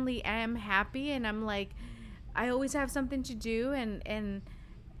genuinely am happy and I'm like I always have something to do and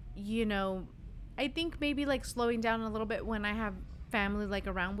you know, I think maybe like slowing down a little bit when I have family like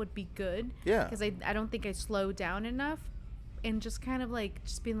around would be good. Yeah. Because I don't think I slow down enough and just kind of like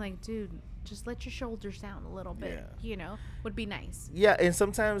just being like, dude, just let your shoulders down a little bit, Yeah. you know, would be nice. Yeah, and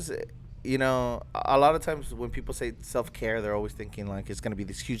sometimes, you know, a lot of times when people say self-care, they're always thinking like it's going to be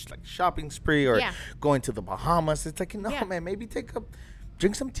this huge like shopping spree or Yeah. going to the Bahamas. It's like, no, Yeah. man, maybe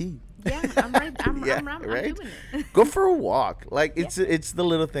drink some tea. Yeah, I'm right. I'm Yeah, right. right? I'm doing it. Go for a walk. Like it's the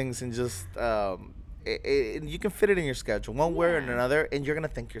little things and just and you can fit it in your schedule one way or Yeah. another, and you're gonna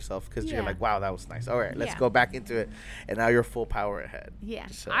thank yourself because you're Yeah. like, wow, that was nice. All right, let's Yeah. go back into it, and now you're full power ahead. Yeah.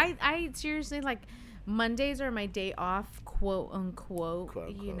 So, I seriously like Mondays are my day off, quote unquote, Quote,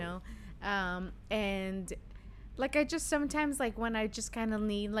 you unquote. know. And like I just sometimes like when I just kind of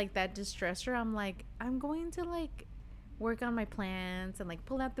need like that distressor, I'm like I'm going to like work on my plants and like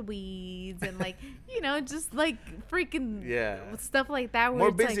pull out the weeds and like you know just like freaking Yeah. stuff like that where more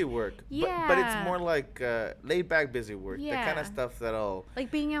it's, busy like, work, but it's Yeah. more like laid back busy work. The kind Yeah. of stuff that'll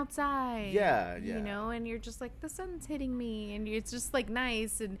like being outside. Yeah. You know, and you're just like the sun's hitting me and it's just like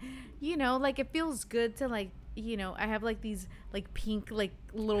nice and you know, like it feels good to like you know, I have like these like pink like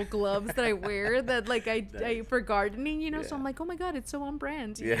little gloves that I wear that like I Nice. for gardening, you know, so Yeah. I'm like, oh my God, it's so on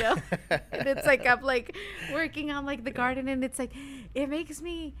brand, you Yeah. know? And it's like I'm like working on like the garden and it's like it makes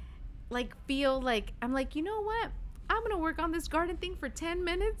me like feel like I'm like, you know what? I'm gonna work on this garden thing for 10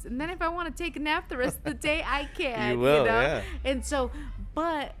 minutes and then if I want to take a nap the rest of the day I can. You will, know? yeah. And so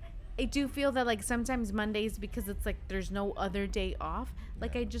but I do feel that like sometimes Mondays because it's like there's no other day off,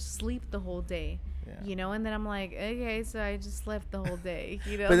 like I just sleep the whole day. Yeah. You know, and then I'm like, okay, so I just slept the whole day.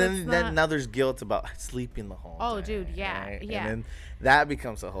 You know, But that's then not- now there's guilt about sleeping the whole Oh, day, dude, yeah, right? yeah. And then that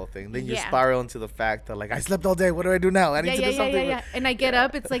becomes a whole thing. Then you Yeah. spiral into the fact that, like, I slept all day. What do I do now? I need to do something. And I get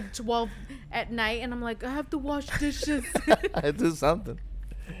up, it's like 12 at night, and I'm like, I have to wash dishes. I do something.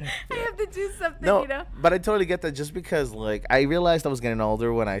 I have to do something, No, you know? but I totally get that. Just because, like, I realized I was getting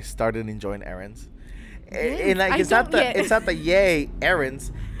older when I started enjoying errands. And like, I it's not don't yet. it's not the yay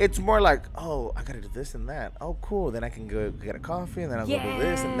errands. It's more like, oh, I gotta do this and that. Oh, cool. Then I can go get a coffee, and then I'll go do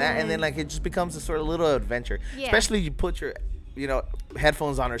this and that, and then like it just becomes a sort of little adventure. Yeah. Especially you put your,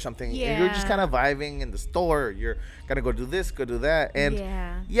 headphones on or something, and you're just Yeah. kind of vibing in the store. You're gonna go do this, go do that, and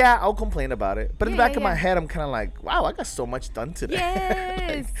Yeah. I'll complain about it. But in the Yeah, back yeah, of my yeah. head, I'm kind of like, wow, I got so much done today.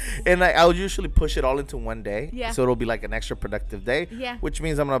 Yes. And I'll usually push it all into one day. Yeah. So it'll be like an extra productive day. Yeah. Which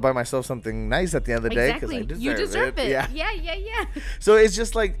means I'm gonna buy myself something nice at the end of the day because Exactly. I deserve You deserve it. Yeah. Yeah. So it's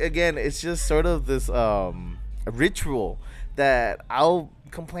just like, again, it's just sort of this ritual that I'll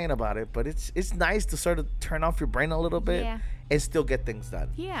complain about it, but it's nice to sort of turn off your brain a little bit Yeah. and still get things done.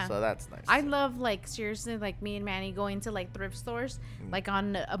 Yeah. So that's nice. I love, like, seriously, like, me and Manny going to, like, thrift stores, Mm. like,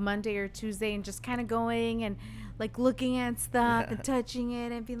 on a Monday or Tuesday, and just kind of going and, like, looking at stuff and touching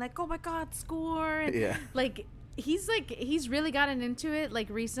it and being like, oh my God, score. And, Yeah. like, he's really gotten into it, like,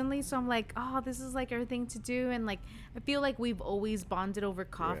 recently. So I'm like, oh, this is, like, our thing to do. And, like, I feel like we've always bonded over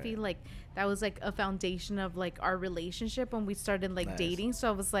coffee. Right. Like, that was, like, a foundation of, like, our relationship when we started, like, Nice. dating. So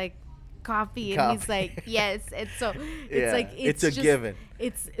I was like, coffee, and he's Coffee. like, yes. And so it's Yeah, like it's a just- given.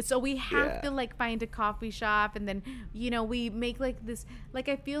 It's so we have Yeah. to, like, find a coffee shop, and then, we make, like, this, like,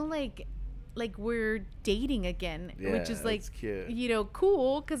 I feel like we're dating again, which Yeah, is, like, that's cute.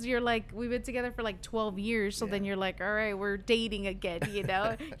 cool, because you're like, we've been together for like 12 years, so then Yeah. you're like, all right, we're dating again.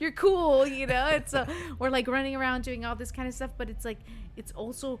 You're cool, and so we're, like, running around doing all this kind of stuff, but it's like, it's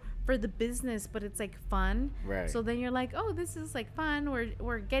also for the business, but it's, like, fun. Right. So then you're like, oh, this is, like, fun,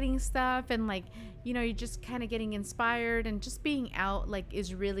 we're getting stuff, and, like, you're just kind of getting inspired, and just being out, like,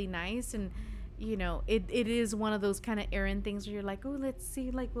 is really nice. And it is one of those kind of errand things where you're like, oh, let's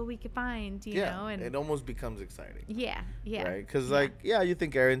see, like, what we can find, you know. And it almost becomes exciting. yeah Right? Because, you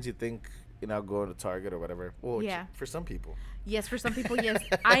think errands, you think, going to Target or whatever. Well, Yeah. for some people. Yes, for some people, yes.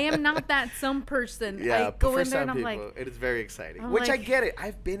 I am not that some person. Yeah, I but go for in there some and I'm people, like, it is very exciting. I'm Which I like- get it.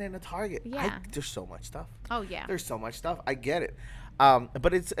 I've been in a Target. Yeah. There's so much stuff. oh yeah, There's so much stuff. I get it.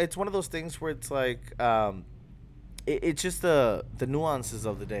 But it's one of those things where it's like, it's just the nuances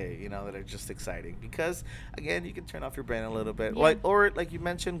of the day, that are just exciting, because again, you can turn off your brain a little bit, Yeah. like you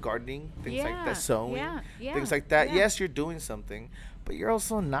mentioned, gardening, things like Yeah, that, sewing, yeah, things like that. yeah. Yes, you're doing something, but you're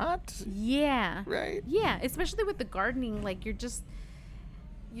also not, yeah, right? yeah. Especially with the gardening, like, you're just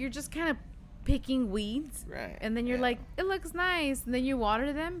kind of picking weeds, Right, And then you're yeah. like, it looks nice, and then you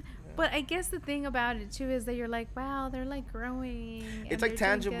water them. But I guess the thing about it too is that you're like, wow, they're, like, growing. and It's like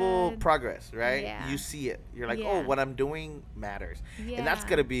they're doing tangible good. progress, right? Yeah. You see it. You're like, Yeah. oh, what I'm doing matters. And that's Yeah.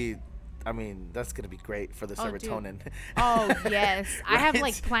 going to be, that's going to be great for the Oh, dude. serotonin. Oh, yes. I have, Right?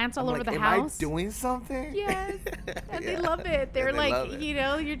 like, plants all I'm over like, the am house. I doing something? Yes. And they Yeah. love it. They're And they like, love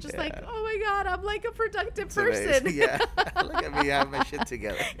it. you're just like, Yeah. oh my God, I'm like a productive It's amazing. person. Yeah. Look at me, I have my shit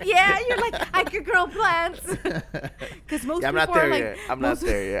together. Yeah, you're like, I could grow plants. Because most Yeah, I'm people not there are like, yet. I'm not most-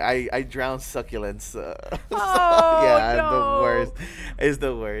 there yet. I drown succulents. So Oh, yeah, no. the worst. It's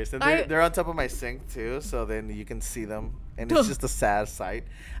the worst. And I- they're on top of my sink too, so then you can see them, and it's just a sad sight.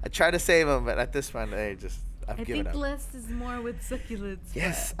 I try to save them, but at this point, I've I given think up. less is more with succulents.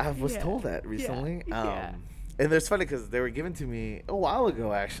 Yes, but- I was yeah. told that recently. Yeah. And it's funny because they were given to me a while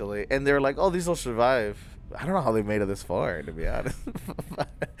ago, actually, and they were like, "Oh, these will survive." I don't know how they made it this far, to be honest.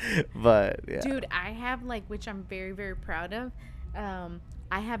 but yeah, Dude, I have, like, which I'm very, very proud of.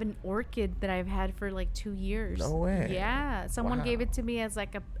 I have an orchid that I've had for like 2 years. No way. Yeah. Someone Wow. gave it to me as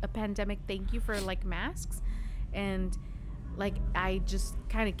like a pandemic thank you for, like, masks. And, like, I just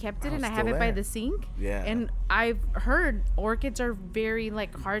kind of kept it, Oh, and I still have it by there. the sink. Yeah. And I've heard orchids are very,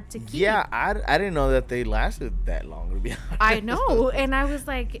 like, hard to keep. yeah, I didn't know that they lasted that long, to be honest. I know. And I was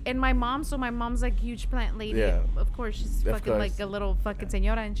like, and my mom's like huge plant lady. Yeah. Of course, she's Of fucking course. like a little fucking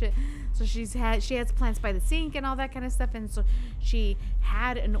senora and shit. So she has plants by the sink and all that kind of stuff. And so she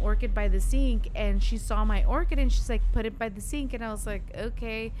had an orchid by the sink, and she saw my orchid, and she's like, put it by the sink. And I was like,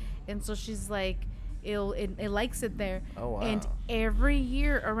 okay. And so she's like, it likes it there. Oh, wow. And every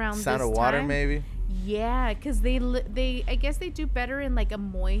year around Sound this of water, time, maybe. yeah, because they I guess they do better in like a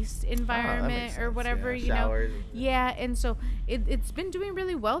moist environment makes or sense, whatever, yeah. you know. Showers. Yeah, and so it's been doing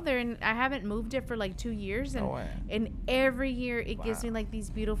really well there, and I haven't moved it for like 2 years, and No way. and every year it gives me Wow. like these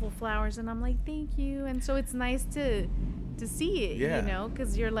beautiful flowers, and I'm like, thank you, and so it's nice to to see it, Yeah. you know,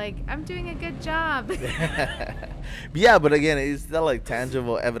 because you're like, I'm doing a good job. Yeah, but again, it's not like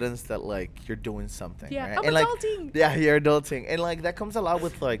tangible evidence that like you're doing something. Yeah, right? I'm And, like, adulting. yeah, you're adulting, and like that comes a lot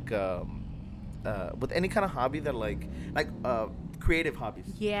with like with any kind of hobby that like creative hobbies.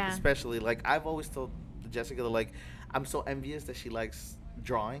 Yeah. Especially like I've always told Jessica that like I'm so envious that she likes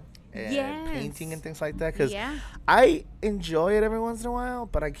drawing and Yes. painting and things like that because Yeah. I enjoy it every once in a while,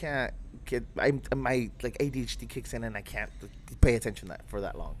 but I can't get my like ADHD kicks in and I can't pay attention that for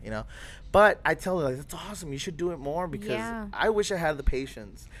that long, you know. But I tell her like that's awesome. You should do it more because Yeah. I wish I had the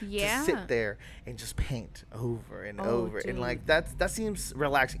patience Yeah. to sit there and just paint over and Oh, over and dude. like that seems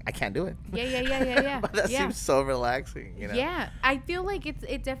relaxing. I can't do it. Yeah. But that Yeah. seems so relaxing, you know. Yeah, I feel like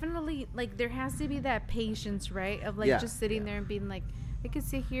it definitely like there has to be that patience, right? Of like Yeah, just sitting yeah. there and being like, I could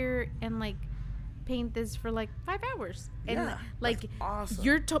sit here and like paint this for like 5 hours, and Yeah, like that's awesome.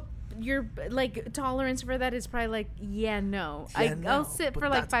 your like tolerance for that is probably like no, Yeah, I'll no, sit but for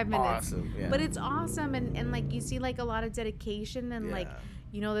like that's 5 minutes, awesome, yeah. but it's awesome, and like you see like a lot of dedication and like Yeah.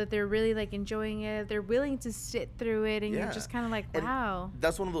 you know that they're really like enjoying it, they're willing to sit through it, and Yeah. you're just kind of like And wow.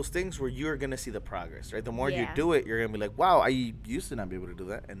 that's one of those things where you're gonna see the progress, right? The more you Yeah. do it, you're gonna be like, wow, I used to not be able to do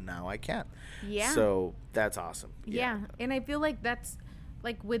that, and now I can. Yeah. So that's awesome. Yeah, and I feel like that's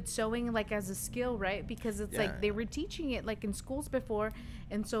like with sewing like as a skill, right? Because it's Yeah. like they were teaching it like in schools before,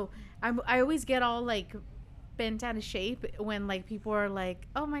 and so I always get all like bent out of shape when like people are like,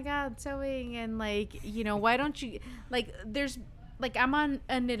 oh my god, sewing, and like, you know, why don't you like there's like I'm on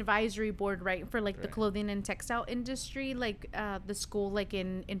an advisory board, right, for like the Right. clothing and textile industry, like the school like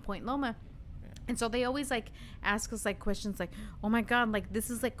in Point Loma. And so they always like ask us like questions like, oh my god, like this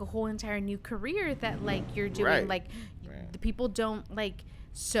is like a whole entire new career that like you're doing, Right. like Right. the people don't like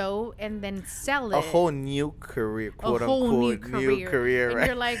sew and then sell it. A whole new career, A quote whole new unquote, career. And right?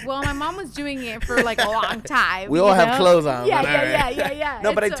 you're like, well, my mom was doing it for like a long time. We you all have know? clothes on. Yeah, but yeah, alright. yeah. No,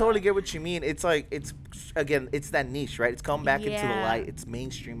 And but I so- totally get what you mean. It's like it's that niche, right? It's come back into the Yeah. light. It's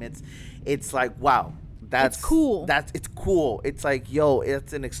mainstream. It's like wow, that's cool. It's cool. It's like yo,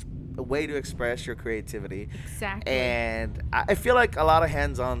 it's a way to express your creativity. Exactly. And I feel like a lot of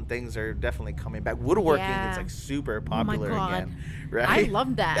hands-on things are definitely coming back. Woodworking Yeah. is like super Oh my popular god. again, right? I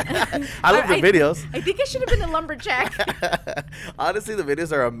love that. I love the videos. I think I should have been a lumberjack. Honestly, the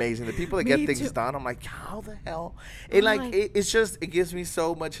videos are amazing. The people that get Me things too. done, I'm like, how the hell? It like like- it's just it gives me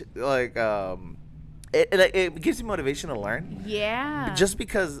so much like it gives me motivation to learn. Yeah. Just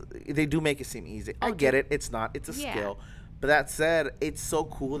because they do make it seem easy. I Oh, get dude. it. It's not. It's a Yeah. skill. But that said, it's so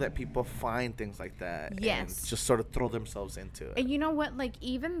cool that people find things like that Yes. and just sort of throw themselves into it. And you know what? Like,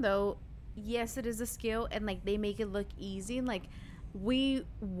 even though, yes, it is a skill and like they make it look easy, like, we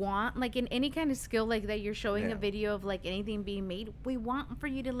want, like, in any kind of skill like that, you're showing Yeah. a video of like anything being made, we want for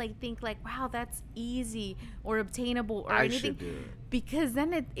you to like think, like, wow, that's easy or obtainable or I anything. should do it. Because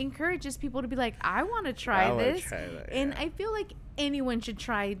then it encourages people to be like, I want to try I wanna this. try that, And yeah. I feel like anyone should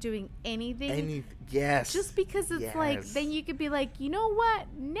try doing anything. Yes. Just because it's like, Yes. then you could be like, you know what?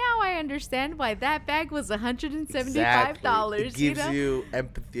 Now I understand why that bag was $175. Exactly. It gives you know? you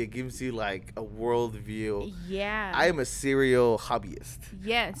empathy. It gives you like a world view. Yeah. I am a serial hobbyist.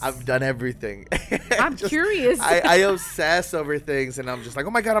 Yes. I've done everything. I'm curious. I obsess over things, and I'm just like,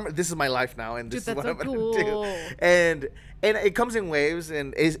 oh my god, this is my life now, and this Dude, is what that's I'm so gonna cool. do. And it comes in waves,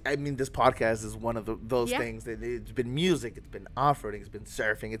 and I mean, this podcast is one of those Yeah. things. That it's been music, it's been off-roading, it's been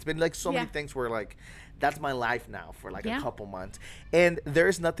surfing, it's been like so many Yeah. things where like that's my life now for like Yeah. a couple months, and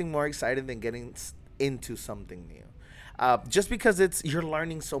there's nothing more exciting than getting into something new. Just because you're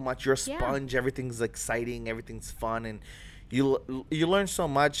learning so much, you're a Yeah. sponge. Everything's exciting, everything's fun, and you learn so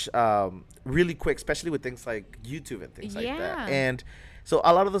much really quick, especially with things like YouTube and things like Yeah. that. And so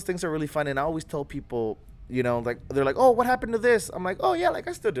a lot of those things are really fun. And I always tell people, you know, like they're like, "Oh, what happened to this?" I'm like, "Oh yeah, like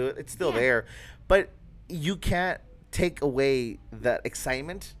I still do it. It's still Yeah. there," but you can't take away that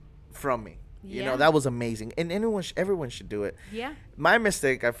excitement from me. You know, Yeah. that was amazing, and everyone should do it. Yeah. My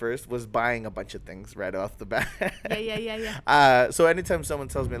mistake at first was buying a bunch of things right off the bat. Yeah. So anytime someone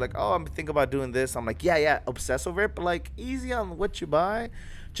tells me like, "Oh, I'm thinking about doing this," I'm like, "Yeah, obsess over it, but like easy on what you buy,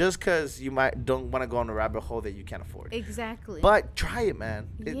 just because you don't want to go on a rabbit hole that you can't afford." Exactly. But try it, man.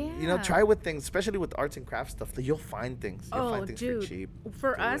 You know, Yeah. try with things, especially with arts and crafts stuff. That you'll find things. You'll oh, find things dude. for cheap.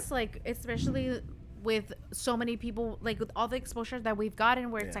 For Do us, it. like, especially with so many people, like with all the exposure that we've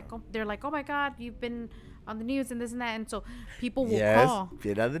gotten, where it's Yeah. like, oh, they're like, oh my god, you've been on the news and this and that, and so people will Yes, call.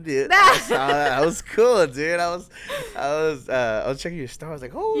 been on the news. I saw that. That was cool, dude. I was checking your story. I was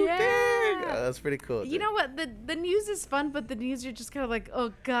like, oh Yeah. dang, that's pretty cool. You know what? The news is fun, but the news you're just kind of like,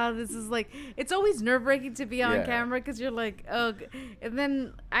 oh god, this is like, it's always nerve wracking to be on camera because you're like, oh, and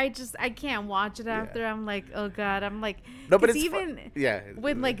then I can't watch it after. I'm like, oh god, I'm like, no, but it's even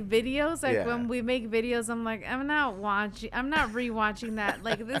with like videos, like when we make videos, I'm like, I'm not rewatching that.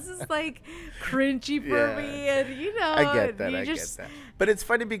 Like this is like cringy for me, and you know, I get that. But it's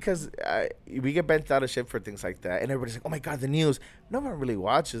funny because we get bent out of shape for things like that, and everybody's like, oh my god, the news. No one really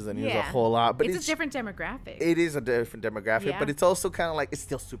watches the news a whole lot, but it's a different demographic. It is a different demographic, but it's also kind of like, it's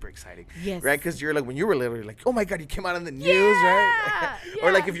still super exciting, right? Because you're like, when you were little, you're like, oh my god, you came out in the news, right?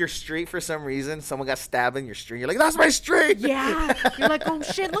 Or like if you're straight for some reason, someone got stabbed in your street, you're like, that's my street. Yeah, you're like, oh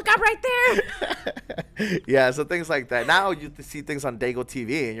shit, look out right there. Yeah, so things like that. Now you see things on Dago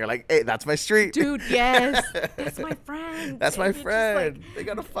TV, and you're like, hey, that's my street, dude. Yes, that's my friend. That's my friend. Like, they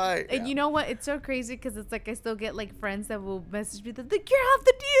gotta fight. And you know what? It's so crazy because it's like I still get like friends that will message me that like, you're off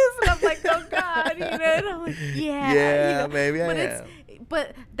the news, and I'm like, oh god, you know. And I'm like, yeah, maybe I am.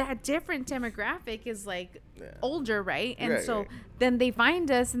 But that different demographic is like older, right? And then they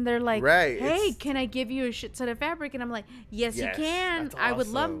find us and they're like, hey, can I give you a shit ton of fabric? And I'm like, yes you can. Awesome. I would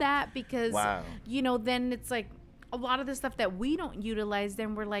love that because you know, then it's like a lot of the stuff that we don't utilize,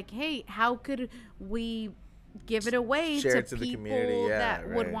 then we're like, hey, how could we give it away to people that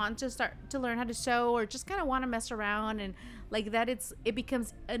would want to start to learn how to sew or just kind of want to mess around, and like that it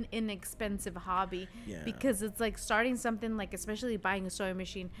becomes an inexpensive hobby because it's like starting something, like especially buying a sewing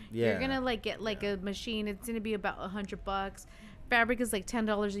machine. You're gonna like get like a machine, it's gonna be about $100. Fabric is like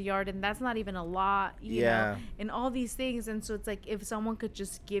 $10 a yard, and that's not even a lot, you know, and all these things. And so it's like, if someone could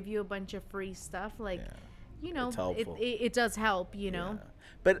just give you a bunch of free stuff, like you know, it does help, you know.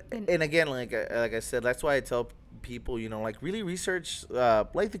 But and again, like I said, that's why I tell people, you know, like really research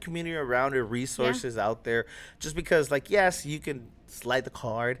like the community around it, resources out there, just because like, yes, you can slide the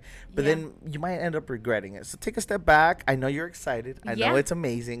card, but then you might end up regretting it. So take a step back. I know you're excited. I know it's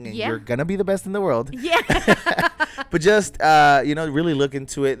amazing, and you're gonna be the best in the world. But just you know, really look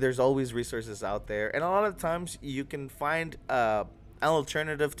into it. There's always resources out there, and a lot of times you can find an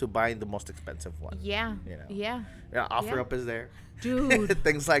alternative to buying the most expensive one. You know? OfferUp is there, dude.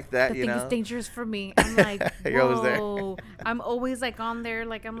 Things like that. You know, it's dangerous for me. I'm like, you're always there. I'm always like on there.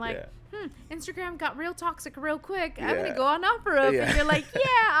 Like I'm like, Instagram got real toxic real quick. I'm gonna go on OfferUp, and you're like,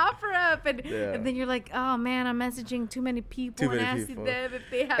 OfferUp, and then you're like, oh man, I'm messaging too many people and asking them if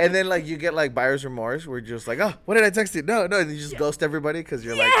they have. And then like you get like buyer's remorse, where you're just like, oh, what did I text you? No, and you just ghost everybody because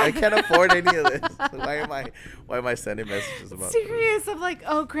you're like, I can't afford any of this. Why am I sending messages about? Serious? I'm like,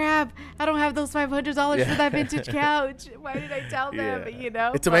 oh crap, I don't have those $500 for that vintage couch. Why did I tell them? You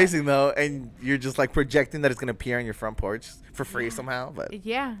know, it's amazing though, and you're just like projecting that it's gonna appear on your front porch for free somehow. But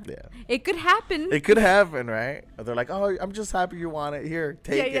it could happen. It could happen, right? Or they're like, oh, I'm just happy you want it. Here,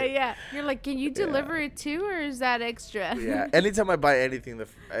 take it. Yeah. You're like, can you deliver it too, or is that extra? Yeah. Anytime I buy anything,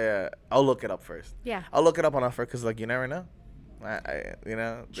 I'll look it up first. Yeah. I'll look it up on offer because, like, you never know. You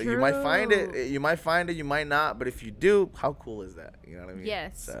know, you might find it. You might not. But if you do, how cool is that? You know what I mean?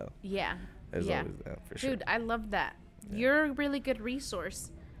 Yes. So there's always that for sure. Dude, I love that. Yeah. You're a really good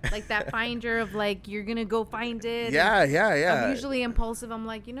resource. Like that finder of like, you're gonna go find it. Yeah. I'm usually impulsive. I'm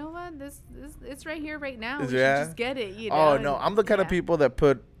like, you know what, this it's right here right now. We should just get it. You know. Oh no, I'm the kind of people that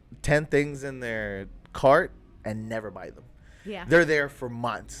put 10 things in their cart and never buy them. Yeah, they're there for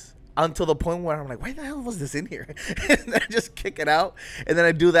months until the point where I'm like, why the hell was this in here? And I just kick it out, and then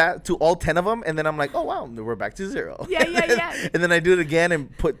I do that to all 10 of them, and then I'm like, oh wow, we're back to zero. Yeah. And then I do it again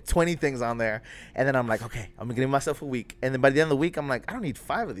and put 20 things on there, and then I'm like, okay, I'm gonna give myself a week, and then by the end of the week, I'm like, I don't need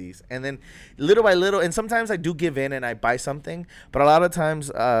 5 of these, and then little by little, and sometimes I do give in and I buy something, but a lot of times,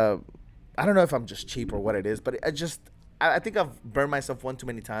 I don't know if I'm just cheap or what it is, but I think I've burned myself one too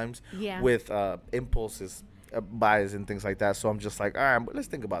many times with impulses. Buys and things like that, so I'm just like, all right, let's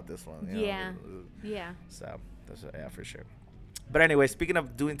think about this one. You know? So that's for sure. But anyway, speaking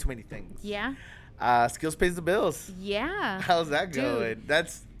of doing too many things, Skills pays the bills. Yeah, how's that going? Dude.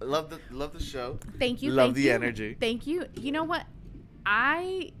 That's love the show. Thank you. Love the energy. Thank you. You know what?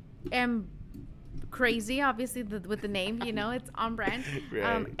 I am crazy, obviously, with the name, you know, it's on brand.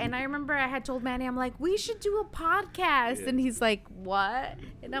 Right. And I remember I had told Manny, I'm like, we should do a podcast. And he's like, what?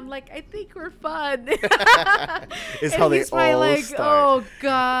 And I'm like, I think we're fun. It's how they all start. Oh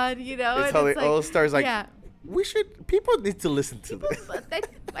God, you know. It's how they all start. Like, people need to listen to this.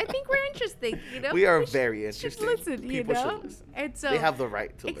 I think we're interesting, you know. We are very interesting. Should listen, people you know. Should listen. And so they have the right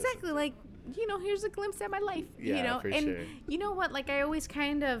to listen. Exactly, like, you know, here's a glimpse at my life, you know. And sure. You know what, like, I always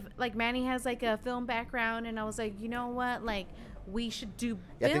kind of, like, Manny has like a film background, and I was like, you know what, like, we should do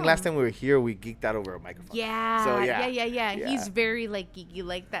Yeah, I think last time we were here, we geeked out over a microphone. Yeah. So, yeah. He's very like geeky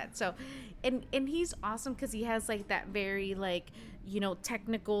like that. So, and he's awesome because he has like that very like, you know,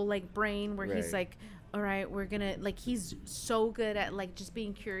 technical like brain where he's like, all right, we're gonna like, he's so good at like just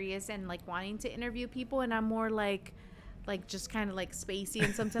being curious and like wanting to interview people, and I'm more like just kind of like spacey,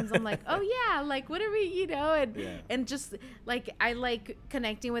 and sometimes I'm like, oh yeah, like what are we, you know, and just like I like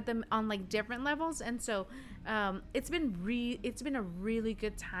connecting with them on like different levels, and so it's been a really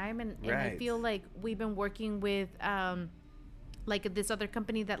good time, and I feel like we've been working with like this other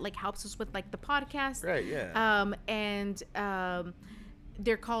company that like helps us with like the podcast,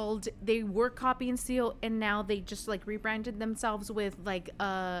 they were Copy and Seal, and now they just like rebranded themselves with like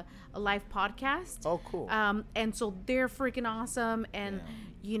a live podcast. Oh, cool. And so they're freaking awesome, and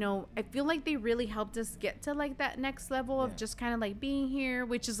you know, I feel like they really helped us get to like that next level of just kind of like being here,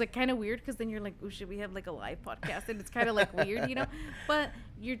 which is like kind of weird because then you're like, oh, should we have like a live podcast? And it's kind of like weird, you know, but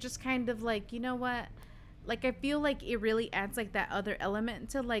you're just kind of like, you know what? Like, I feel like it really adds like that other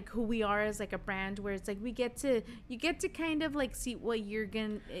element to like who we are as like a brand, where it's like you get to kind of like see what you're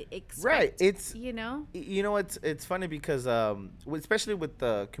gonna expect. Right. It's, you know, it's funny because especially with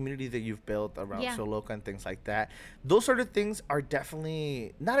the community that you've built around Soloka and things like that, those sort of things are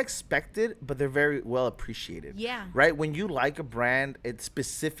definitely not expected, but they're very well appreciated. Yeah. Right. When you like a brand, it's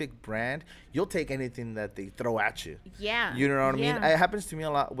specific brand, you'll take anything that they throw at you. Yeah. You know what I mean? It happens to me a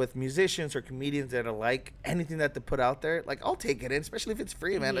lot with musicians or comedians that are like, anything that they put out there, like I'll take it in, especially if it's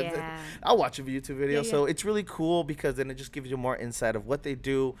free, man. I'll watch a YouTube video. So it's really cool because then it just gives you more insight of what they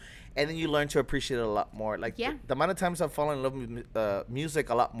do, and then you learn to appreciate it a lot more. Like the amount of times I've fallen in love with music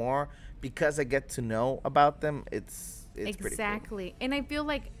a lot more because I get to know about them. It's exactly pretty cool. And I feel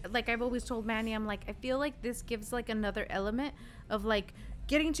like I've always told Manny, I'm like, I feel like this gives like another element of like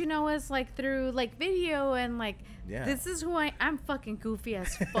getting to know us like through like video, and like this is who I'm fucking goofy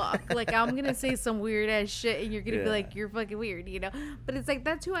as fuck. Like I'm gonna say some weird ass shit and you're gonna be like, you're fucking weird, you know, but it's like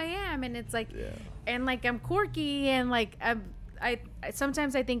that's who I am, and it's like and like I'm quirky, and like I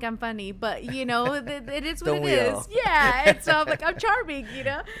sometimes I think I'm funny, but you know, it is what it is. Yeah. And so I'm like, I'm charming, you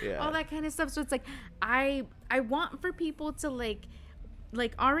know, all that kind of stuff. So it's like I want for people to like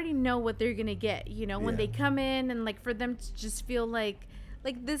already know what they're gonna get, you know, when they come in, and like for them to just feel like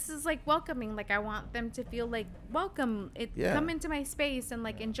this is like welcoming. Like I want them to feel like welcome. Come into my space and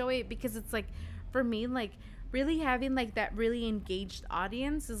like enjoy it, because it's like for me, like really having like that really engaged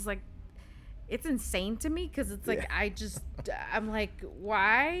audience is like, it's insane to me, because it's like I'm like,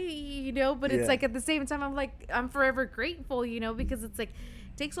 why, you know, but it's like at the same time I'm like, I'm forever grateful, you know, because it's like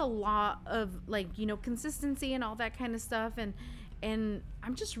it takes a lot of like, you know, consistency and all that kind of stuff, and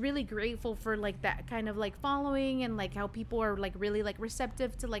I'm just really grateful for like that kind of like following, and like how people are like really like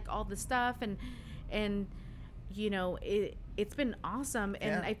receptive to like all the stuff, and you know, it's been awesome.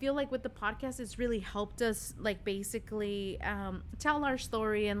 And I feel like with the podcast, it's really helped us like basically tell our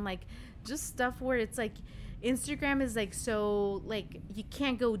story, and like just stuff where it's like Instagram is like so like you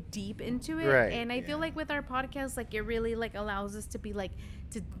can't go deep into it, and I feel like with our podcast, like it really like allows us to be like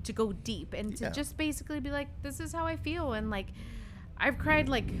to go deep, and to just basically be like, this is how I feel, and like I've cried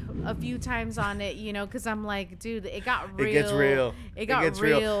like a few times on it, you know, because I'm like, dude, it got real. It gets real. It gets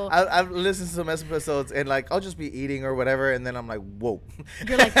real. I've listened to some episodes, and like I'll just be eating or whatever, and then I'm like, whoa.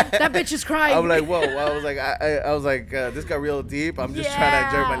 You're like, that bitch is crying. I'm like, whoa. I was like, this got real deep. I'm just trying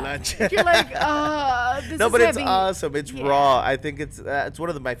to enjoy my lunch. You're like, this no, is but heavy. It's awesome. It's raw. I think it's one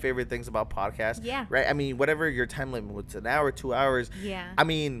of my favorite things about podcasts. Yeah. Right. I mean, whatever your time limit was, an hour, 2 hours. Yeah. I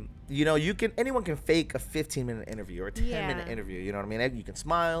mean, you know, anyone can fake a 15-minute interview or a 10-minute interview. You know what I mean? You can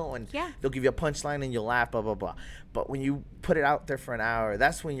smile, and they'll give you a punchline, and you'll laugh, blah, blah, blah. But when you put it out there for an hour,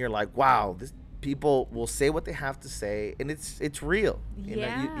 that's when you're like, wow, people will say what they have to say, and it's real. You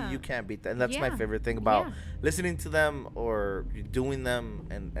know, you can't beat that. And that's my favorite thing about listening to them or doing them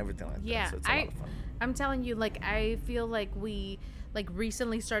and everything like that. So it's a lot of fun. I'm telling you, like, I feel like we like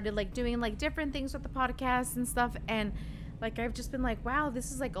recently started like doing like different things with the podcast and stuff, and like I've just been like, wow,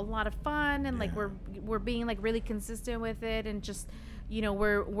 this is like a lot of fun, and like we're being like really consistent with it, and just, you know,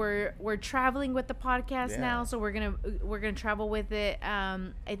 we're traveling with the podcast now, so we're gonna travel with it.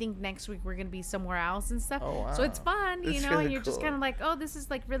 I think next week we're gonna be somewhere else and stuff. Oh, wow. So it's fun, you know, really and you're just cool. kind of like, oh, this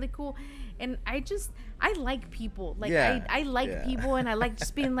is like really cool. And I like people, like I like people, and I like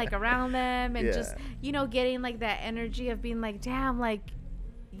just being like around them, and just, you know, getting like that energy of being like, damn, like,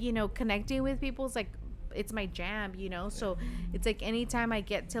 you know, connecting with people is like, it's my jam, you know. So it's like anytime I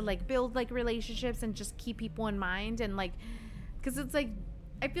get to like build like relationships and just keep people in mind, and like, because it's like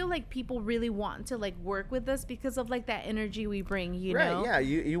I feel like people really want to like work with us because of like that energy we bring, you know? Yeah,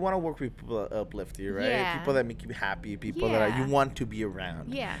 you want to work with people that uplift you, right? Yeah. People that make you happy, people that you want to be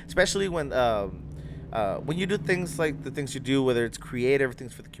around. Yeah. Especially when you do things like the things you do, whether it's creative,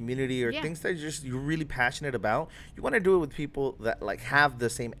 things for the community, or things that you're really passionate about, you want to do it with people that like have the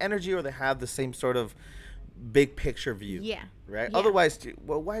same energy or they have the same sort of big picture view. Yeah. Right? Yeah. Otherwise,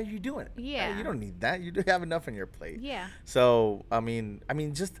 well, why are you doing it? Yeah. You don't need that. You do have enough on your plate. Yeah. So, I mean,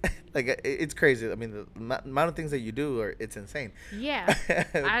 just like it's crazy. I mean, the amount of things that you do it's insane. Yeah.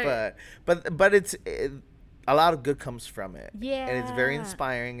 but it's a lot of good comes from it. Yeah. And it's very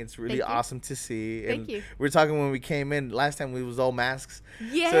inspiring. It's really awesome to see. And we were talking when we came in last time, we was all masks.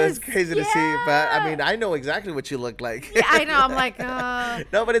 Yes. So it's crazy to see. But I mean, I know exactly what you look like. Yeah, I know. I'm like,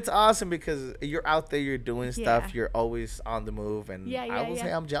 No, but it's awesome because you're out there, you're doing stuff, you're always on the move. And I will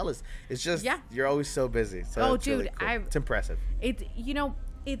say I'm jealous. It's just, you're always so busy. So it's really cool. It's impressive.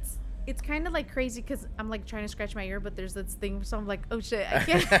 It's kind of like crazy because I'm like trying to scratch my ear, but there's this thing, so I'm like, oh shit, I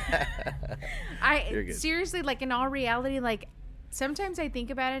can't. Seriously, like in all reality, like sometimes I think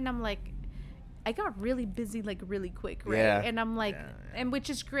about it and I'm like, I got really busy like really quick, right? Yeah. And I'm like, and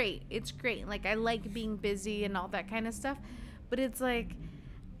which is great. It's great. Like I like being busy and all that kind of stuff, but it's like,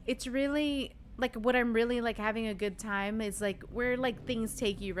 it's really like what I'm really like having a good time is like where like things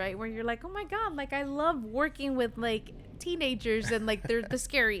take you, right? Where you're like, oh my god, like I love working with like teenagers and like they're the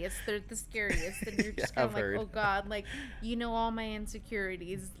scariest and you're just kind of like, oh god, like you know all my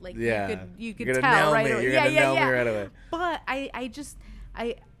insecurities, like you could tell right away. Yeah. But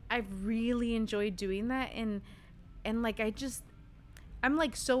I really enjoyed doing that and like I'm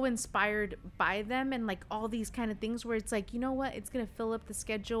like so inspired by them and like all these kind of things where it's like, you know what, it's gonna fill up the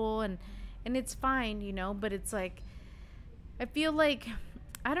schedule and it's fine, you know, but it's like I feel like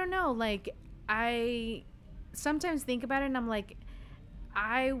I don't know, like I sometimes think about it and I'm like,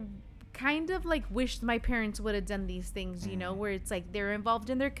 I kind of like wish my parents would have done these things, you know, where it's like they're involved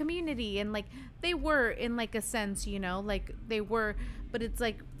in their community and like they were in like a sense, you know, like they were, but it's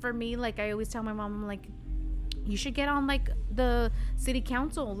like for me, like I always tell my mom, I'm like, you should get on like the city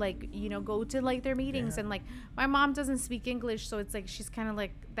council, like, you know, go to like their meetings. And like my mom doesn't speak English, so it's like she's kind of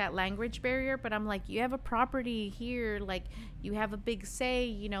like that language barrier, but I'm like, you have a property here, like you have a big say,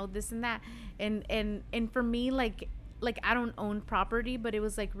 you know, this and that. And for me, like I don't own property, but it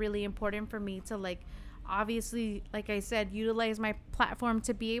was like really important for me to like obviously, like I said, utilize my platform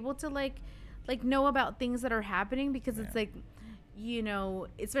to be able to like know about things that are happening, because it's like, you know,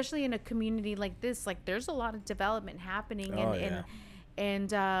 especially in a community like this, like there's a lot of development happening. And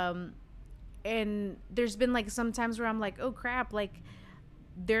there's been like some times where I'm like, oh crap, like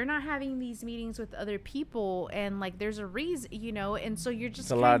they're not having these meetings with other people, and like there's a reason, you know, and so you're just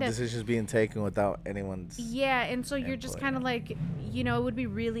a lot of decisions being taken without anyone's and so you're just kind of like, you know, it would be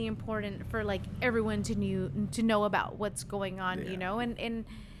really important for like everyone to know about what's going on, you know, and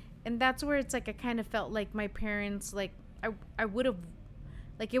that's where it's like I kind of felt like my parents, like I would have,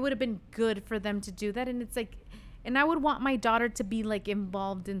 like it would have been good for them to do that. And it's like, and I would want my daughter to be like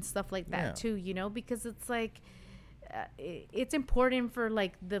involved in stuff like that too, you know, because it's like it's important for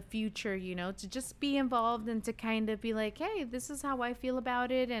like the future, you know, to just be involved and to kind of be like, hey, this is how I feel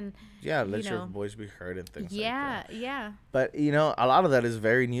about it. And let your voice be heard and things like that. Yeah. But you know, a lot of that is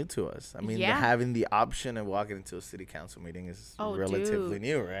very new to us. I mean, having the option of walking into a city council meeting is relatively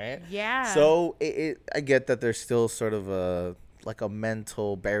new, right? Yeah. So I get that there's still sort of a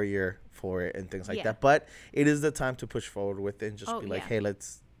mental barrier for it and things like that, but it is the time to push forward with it and just be like, hey,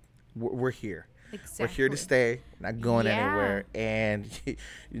 we're here. Exactly. We're here to stay, not going anywhere. And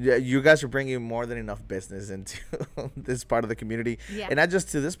you guys are bringing more than enough business into this part of the community. Yeah. And not just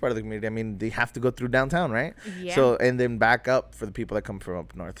to this part of the community. I mean, they have to go through downtown, right? Yeah. So, and then back up for the people that come from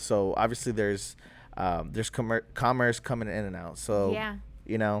up north. So, obviously, there's commerce coming in and out. So,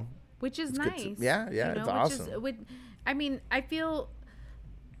 you know. Which is nice. You know, it's awesome. I mean, I feel,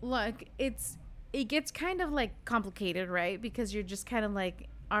 look, it gets kind of like complicated, right? Because you're just kind of like,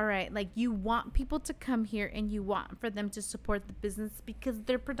 all right, like you want people to come here and you want for them to support the business because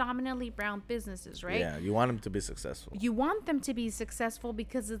they're predominantly brown businesses, right? Yeah, you want them to be successful. You want them to be successful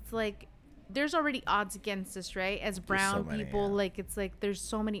because it's like there's already odds against us, right? As brown people, like it's like there's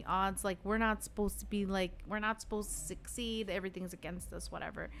so many odds. Like we're not supposed to succeed. Everything's against us,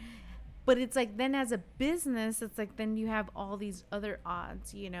 whatever. But it's like then as a business, it's like then you have all these other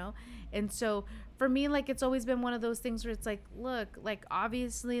odds, you know? And so for me, like it's always been one of those things where it's like, look, like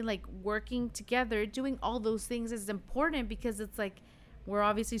obviously like working together, doing all those things is important because it's like we're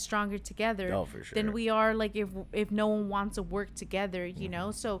obviously stronger together than we are like if no one wants to work together, you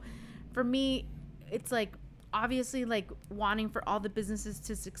know? So for me, it's like obviously like wanting for all the businesses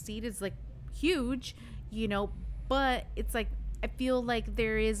to succeed is like huge, you know, but it's like I feel like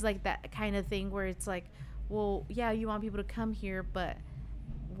there is like that kind of thing where it's like, well, yeah, you want people to come here, but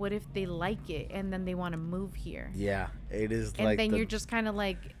what if they like it and then they want to move here? Yeah, it is. And like then you're just kind of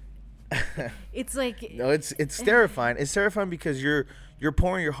like, it's like, no, it's terrifying. It's terrifying because you're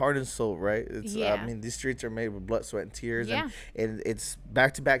pouring your heart and soul, right? It's Yeah. I mean, these streets are made with blood, sweat, and tears. Yeah. And it's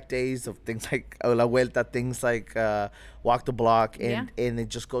back-to-back days of things like La Vuelta, things like Walk the Block, and it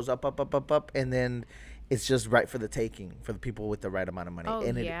just goes up, and then it's just right for the taking for the people with the right amount of money. Oh,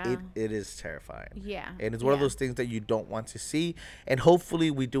 and yeah. it is terrifying. Yeah. And it's one of those things that you don't want to see. And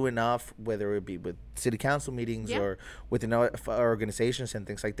hopefully we do enough, whether it be with city council meetings or within our organizations and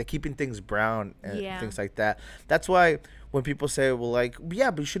things like that, keeping things brown and things like that. That's why when people say, well, like, yeah,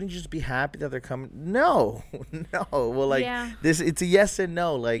 but shouldn't you just be happy that they're coming? No, no. Well, like, it's a yes and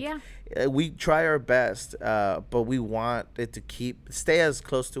no. Like, we try our best, but we want it to stay as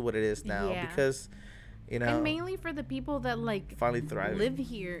close to what it is now because, you know, and mainly for the people that like finally thrive, live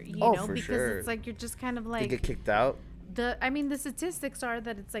here, you know, for because sure. it's like you're just kind of like they get kicked out. The statistics are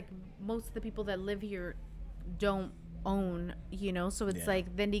that it's like most of the people that live here don't own, you know, so it's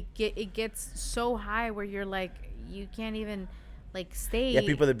like then it gets so high where you're like you can't even like stay. Yeah,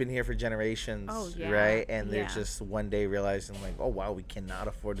 people that have been here for generations, right? And they're Yeah. just one day realizing like, oh wow, we cannot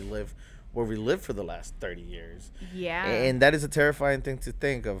afford to live where we lived for the last 30 years. Yeah. And that is a terrifying thing to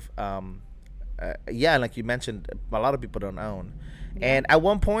think of. Like you mentioned, a lot of people don't own. And at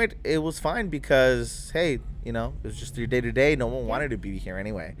one point it was fine because, hey, you know, it was just your day to day. No one wanted to be here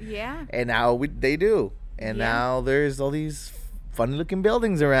anyway. Yeah. And now they do. And now there's all these funny looking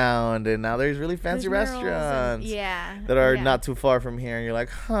buildings around, and now there's really fancy restaurants that are not too far from here, and you're like,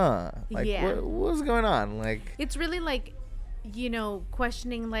 huh, like what's going on? Like, it's really like, you know,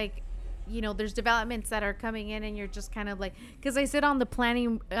 questioning, like, you know, there's developments that are coming in and you're just kind of like, because I sit on the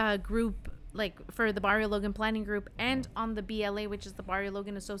planning group, like for the Barrio Logan planning group, and on the BLA, which is the Barrio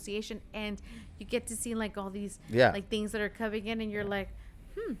Logan Association, and you get to see like all these like things that are coming in, and you're like,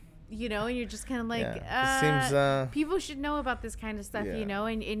 you know, and you're just kind of like, seems people should know about this kind of stuff, you know,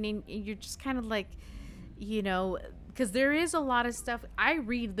 and you're just kind of like, you know, because there is a lot of stuff. I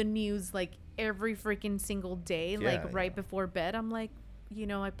read the news like every freaking single day, like right before bed. I'm like, you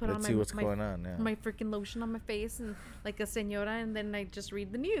know, I put on my freaking lotion on my face and like a señora, and then I just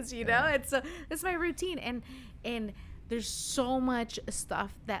read the news, you know. It's my routine, and there's so much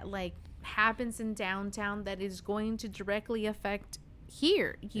stuff that like happens in downtown that is going to directly affect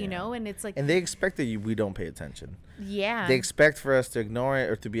here, you know, and it's like, and they expect that we don't pay attention. They expect for us to ignore it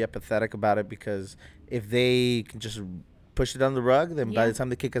or to be apathetic about it, because if they can just push it on the rug, then by the time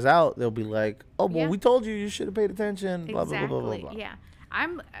they kick us out, they'll be like, oh, well, we told you should have paid attention, blah, blah, blah, blah, blah.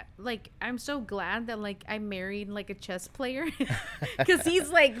 I'm so glad that like I married like a chess player, because he's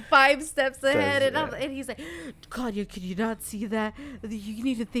like 5 steps ahead, and he's like, God, can you not see that? You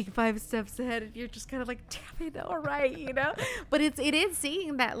need to think 5 steps ahead, and you're just kind of like, damn it, all right, you know. But it is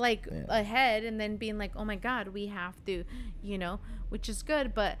seeing that like ahead, and then being like, oh my God, we have to, you know, which is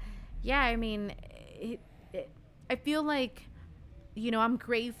good. But yeah, I mean, I feel like, you know, I'm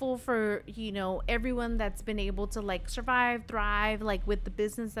grateful for, you know, everyone that's been able to like survive, thrive, like with the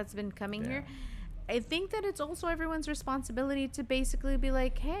business that's been coming here. I think that it's also everyone's responsibility to basically be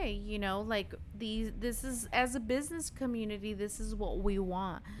like, hey, you know, like this is, as a business community, this is what we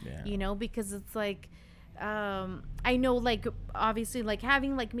want, you know, because it's like, I know, like, obviously, like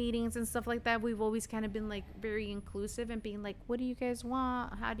having like meetings and stuff like that, we've always kind of been like very inclusive and being like, what do you guys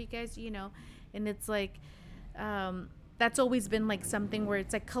want? How do you guys, you know, and it's like, that's always been like something where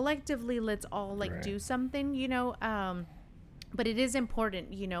it's like collectively let's all like do something, you know, but it is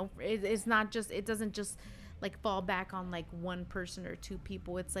important, you know, it's not just, it doesn't just like fall back on like one person or 2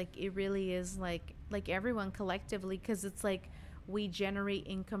 people. It's like, it really is like everyone collectively, because it's like we generate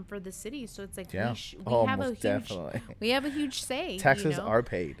income for the city, so it's like we have a huge say. Taxes, you know? are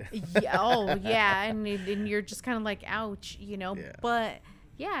paid. And you're just kind of like, ouch, you know. But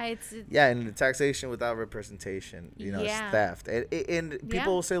it's and the taxation without representation, you know, is theft. And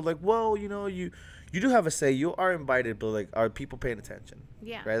people will say like, well, you know, you do have a say, you are invited, but like, are people paying attention?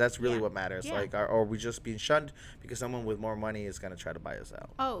 Right, that's really what matters. Like, are we just being shunned because someone with more money is gonna try to buy us out?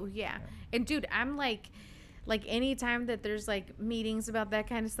 And dude, I'm like anytime that there's like meetings about that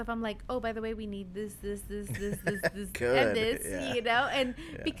kind of stuff, I'm like, oh, by the way, we need this and this, you know, and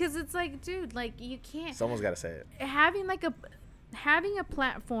because it's like, dude, like, you can't, someone's got to say it. Having a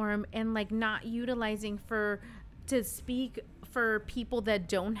platform and like not utilizing to speak for people that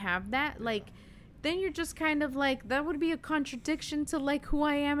don't have that, like, then you're just kind of like, that would be a contradiction to like who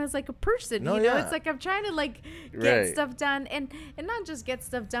I am as like a person. No, you know, yeah. it's like I'm trying to like get Right. stuff done, and not just get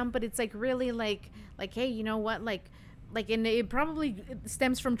stuff done, but it's like really like hey, you know what, like and it probably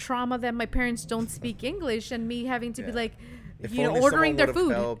stems from trauma that my parents don't speak English, and me having to be Yeah. like, If you know, only ordering their someone food.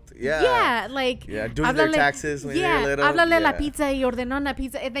 would've helped. Yeah. Yeah, like Yeah, doing their taxes when they're little. háblale la Yeah. pizza y ordenó una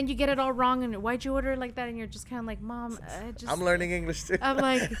pizza, and then you get it all wrong, and why'd you order it like that? And you're just kind of like, Mom, I'm learning English too. I'm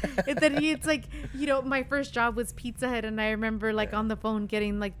like, and then it's like, you know, my first job was Pizza Hut, and I remember like on the phone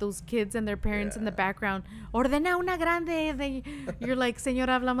getting like those kids and their parents in the background, ordena una grande, and then you're like,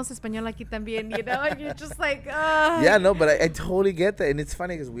 Señora, hablamos español aquí también, you know, and you're just like, Yeah, no, but I totally get that, and it's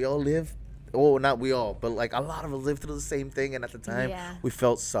funny because we all live. Oh, not we all, but like a lot of us lived through the same thing, and at the time Yeah. we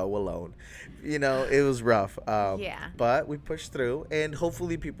felt so alone. You know, it was rough. Yeah. But we pushed through, and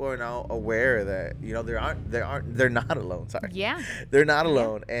hopefully people are now aware that, you know, they're not alone. Sorry. Yeah. They're not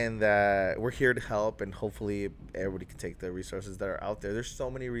alone, and we're here to help, and hopefully everybody can take the resources that are out there. There's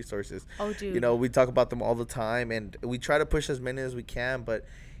so many resources. Oh, dude. You know, we talk about them all the time, and we try to push as many as we can, but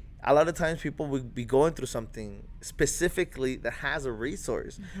a lot of times people would be going through something specifically that has a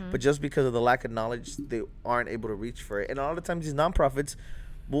resource, but just because of the lack of knowledge, they aren't able to reach for it. And a lot of times these nonprofits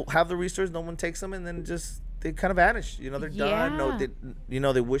will have the resource, no one takes them, and then just they kind of vanish. You know, they're done. No,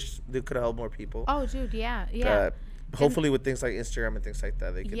 Yeah. they wish they could have helped more people. Oh, dude, yeah, yeah. Hopefully, with things like Instagram and things like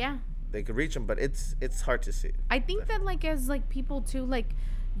that, they could Yeah. they could reach them. But it's hard to see. I think that like as like people too, like,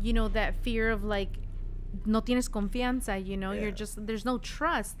 you know, that fear of like no tienes confianza, you know, Yeah. you're just, there's no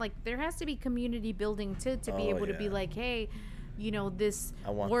trust. Like there has to be community building too, to be Oh, able to be yeah. like, hey, you know, this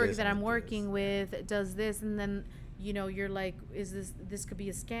I want work this, that I I'm want working this. with does this, and then, you know, you're like, is this could be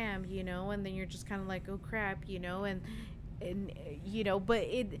a scam, you know, and then you're just kind of like, oh crap, you know, and you know, but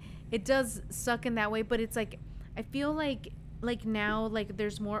it does suck in that way, but it's like, I feel like now, like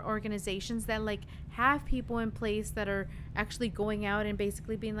there's more organizations that like have people in place that are actually going out and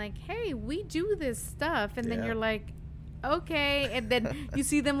basically being like, hey, we do this stuff, and then Yeah. you're like, okay, and then you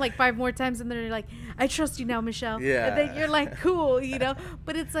see them like 5 more times, and then they're like, I trust you now, Michelle. Yeah. And then you're like, cool, you know,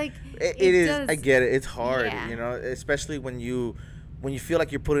 but it's like It is. does- I get it. It's hard, Yeah. you know, especially when you feel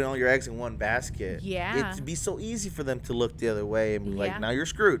like you're putting all your eggs in one basket. Yeah. It'd be so easy for them to look the other way and be Yeah. like, now you're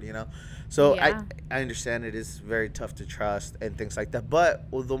screwed, you know. So Yeah. I understand it is very tough to trust and things like that. But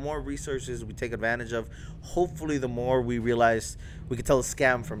the more resources we take advantage of, hopefully the more we realize we can tell a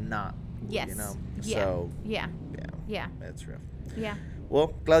scam from not. Yes. You know. Yeah. So Yeah. yeah, Yeah. that's real. Yeah.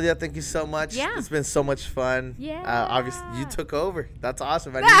 Well, Claudia, thank you so much. Yeah. It's been so much fun. Yeah. Obviously, you took over. That's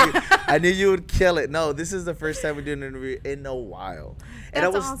awesome. I knew you would kill it. No, this is the first time we're doing an interview in a while. And I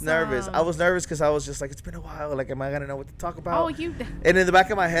That's was nervous. awesome. I was nervous because I was just like, it's been a while. Like, am I going to know what to talk about? Oh, you. And in the back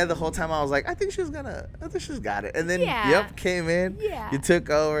of my head, the whole time, I was like, I think she's got it. And then, Yeah. yep, came in. Yeah. You took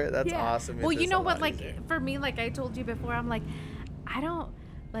over. That's Yeah. awesome. It Well, you does know a what? lot Like easier. for me, like I told you before, I'm like, I don't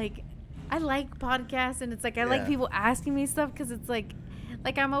like. I like podcasts, and it's like I like Yeah. people asking me stuff because it's like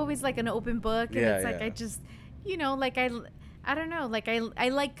I'm always like an open book, and Yeah, it's like yeah. I just, you know, like I don't know, like I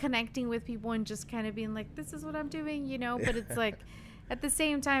like connecting with people and just kind of being like, this is what I'm doing, you know. But it's like. At the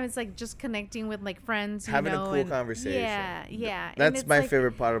same time, it's like just connecting with like friends, you Having a know, cool and- conversation. Yeah, yeah. And That's it's my like-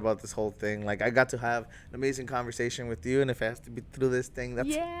 favorite part about this whole thing. Like, I got to have an amazing conversation with you, and if it has to be through this thing, that's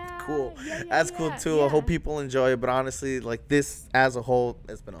Yeah, cool. yeah, That's cool yeah, too. I hope yeah. people enjoy it. But honestly, like this as a whole,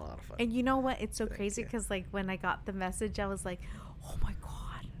 it's been a lot of fun. And you know what? It's so crazy you. because like when I got the message, I was like, oh my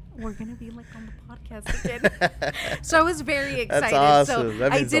God, we're going to be like on the podcast again. So I was very That's excited. awesome. So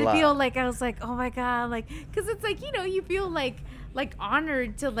That I means a did lot. feel like, I was like, oh my God, like, because it's like, you know, you feel like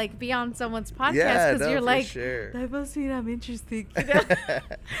honored to like be on someone's podcast Yeah, because no, you're for like, sure. that must mean I'm interesting, you know?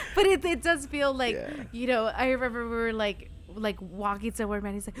 But it does feel like, Yeah. you know, I remember we were like walking somewhere,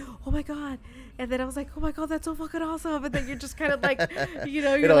 man, he's like, oh my God, and then I was like, oh my God, that's so fucking awesome, and then you're just kind of like, you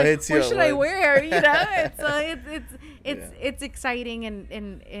know, It you're all like, hits you what at should I once. wear, you know? It's Yeah. it's exciting,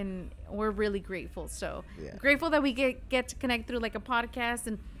 and we're really grateful. So Yeah. grateful that we get to connect through like a podcast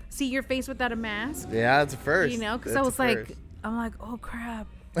and see your face without a mask, Yeah, that's a first. you know, because I That's a was like, first. I'm like, oh crap,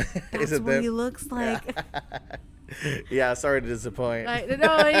 Is that's it what them? he looks like. Yeah, sorry to disappoint.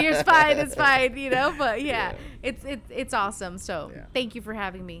 No, you're fine. It's fine, you know. But yeah, Yeah. it's awesome. So Yeah. thank you for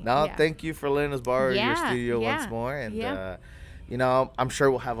having me. No, Yeah. thank you for letting us borrow your Yeah, studio yeah, once more, and yeah. you know, I'm sure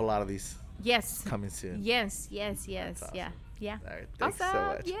we'll have a lot of these Yes. coming soon. Yes. That's awesome. Yeah. Yeah. All right, thanks so Awesome.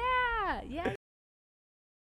 much. Yeah. Yeah.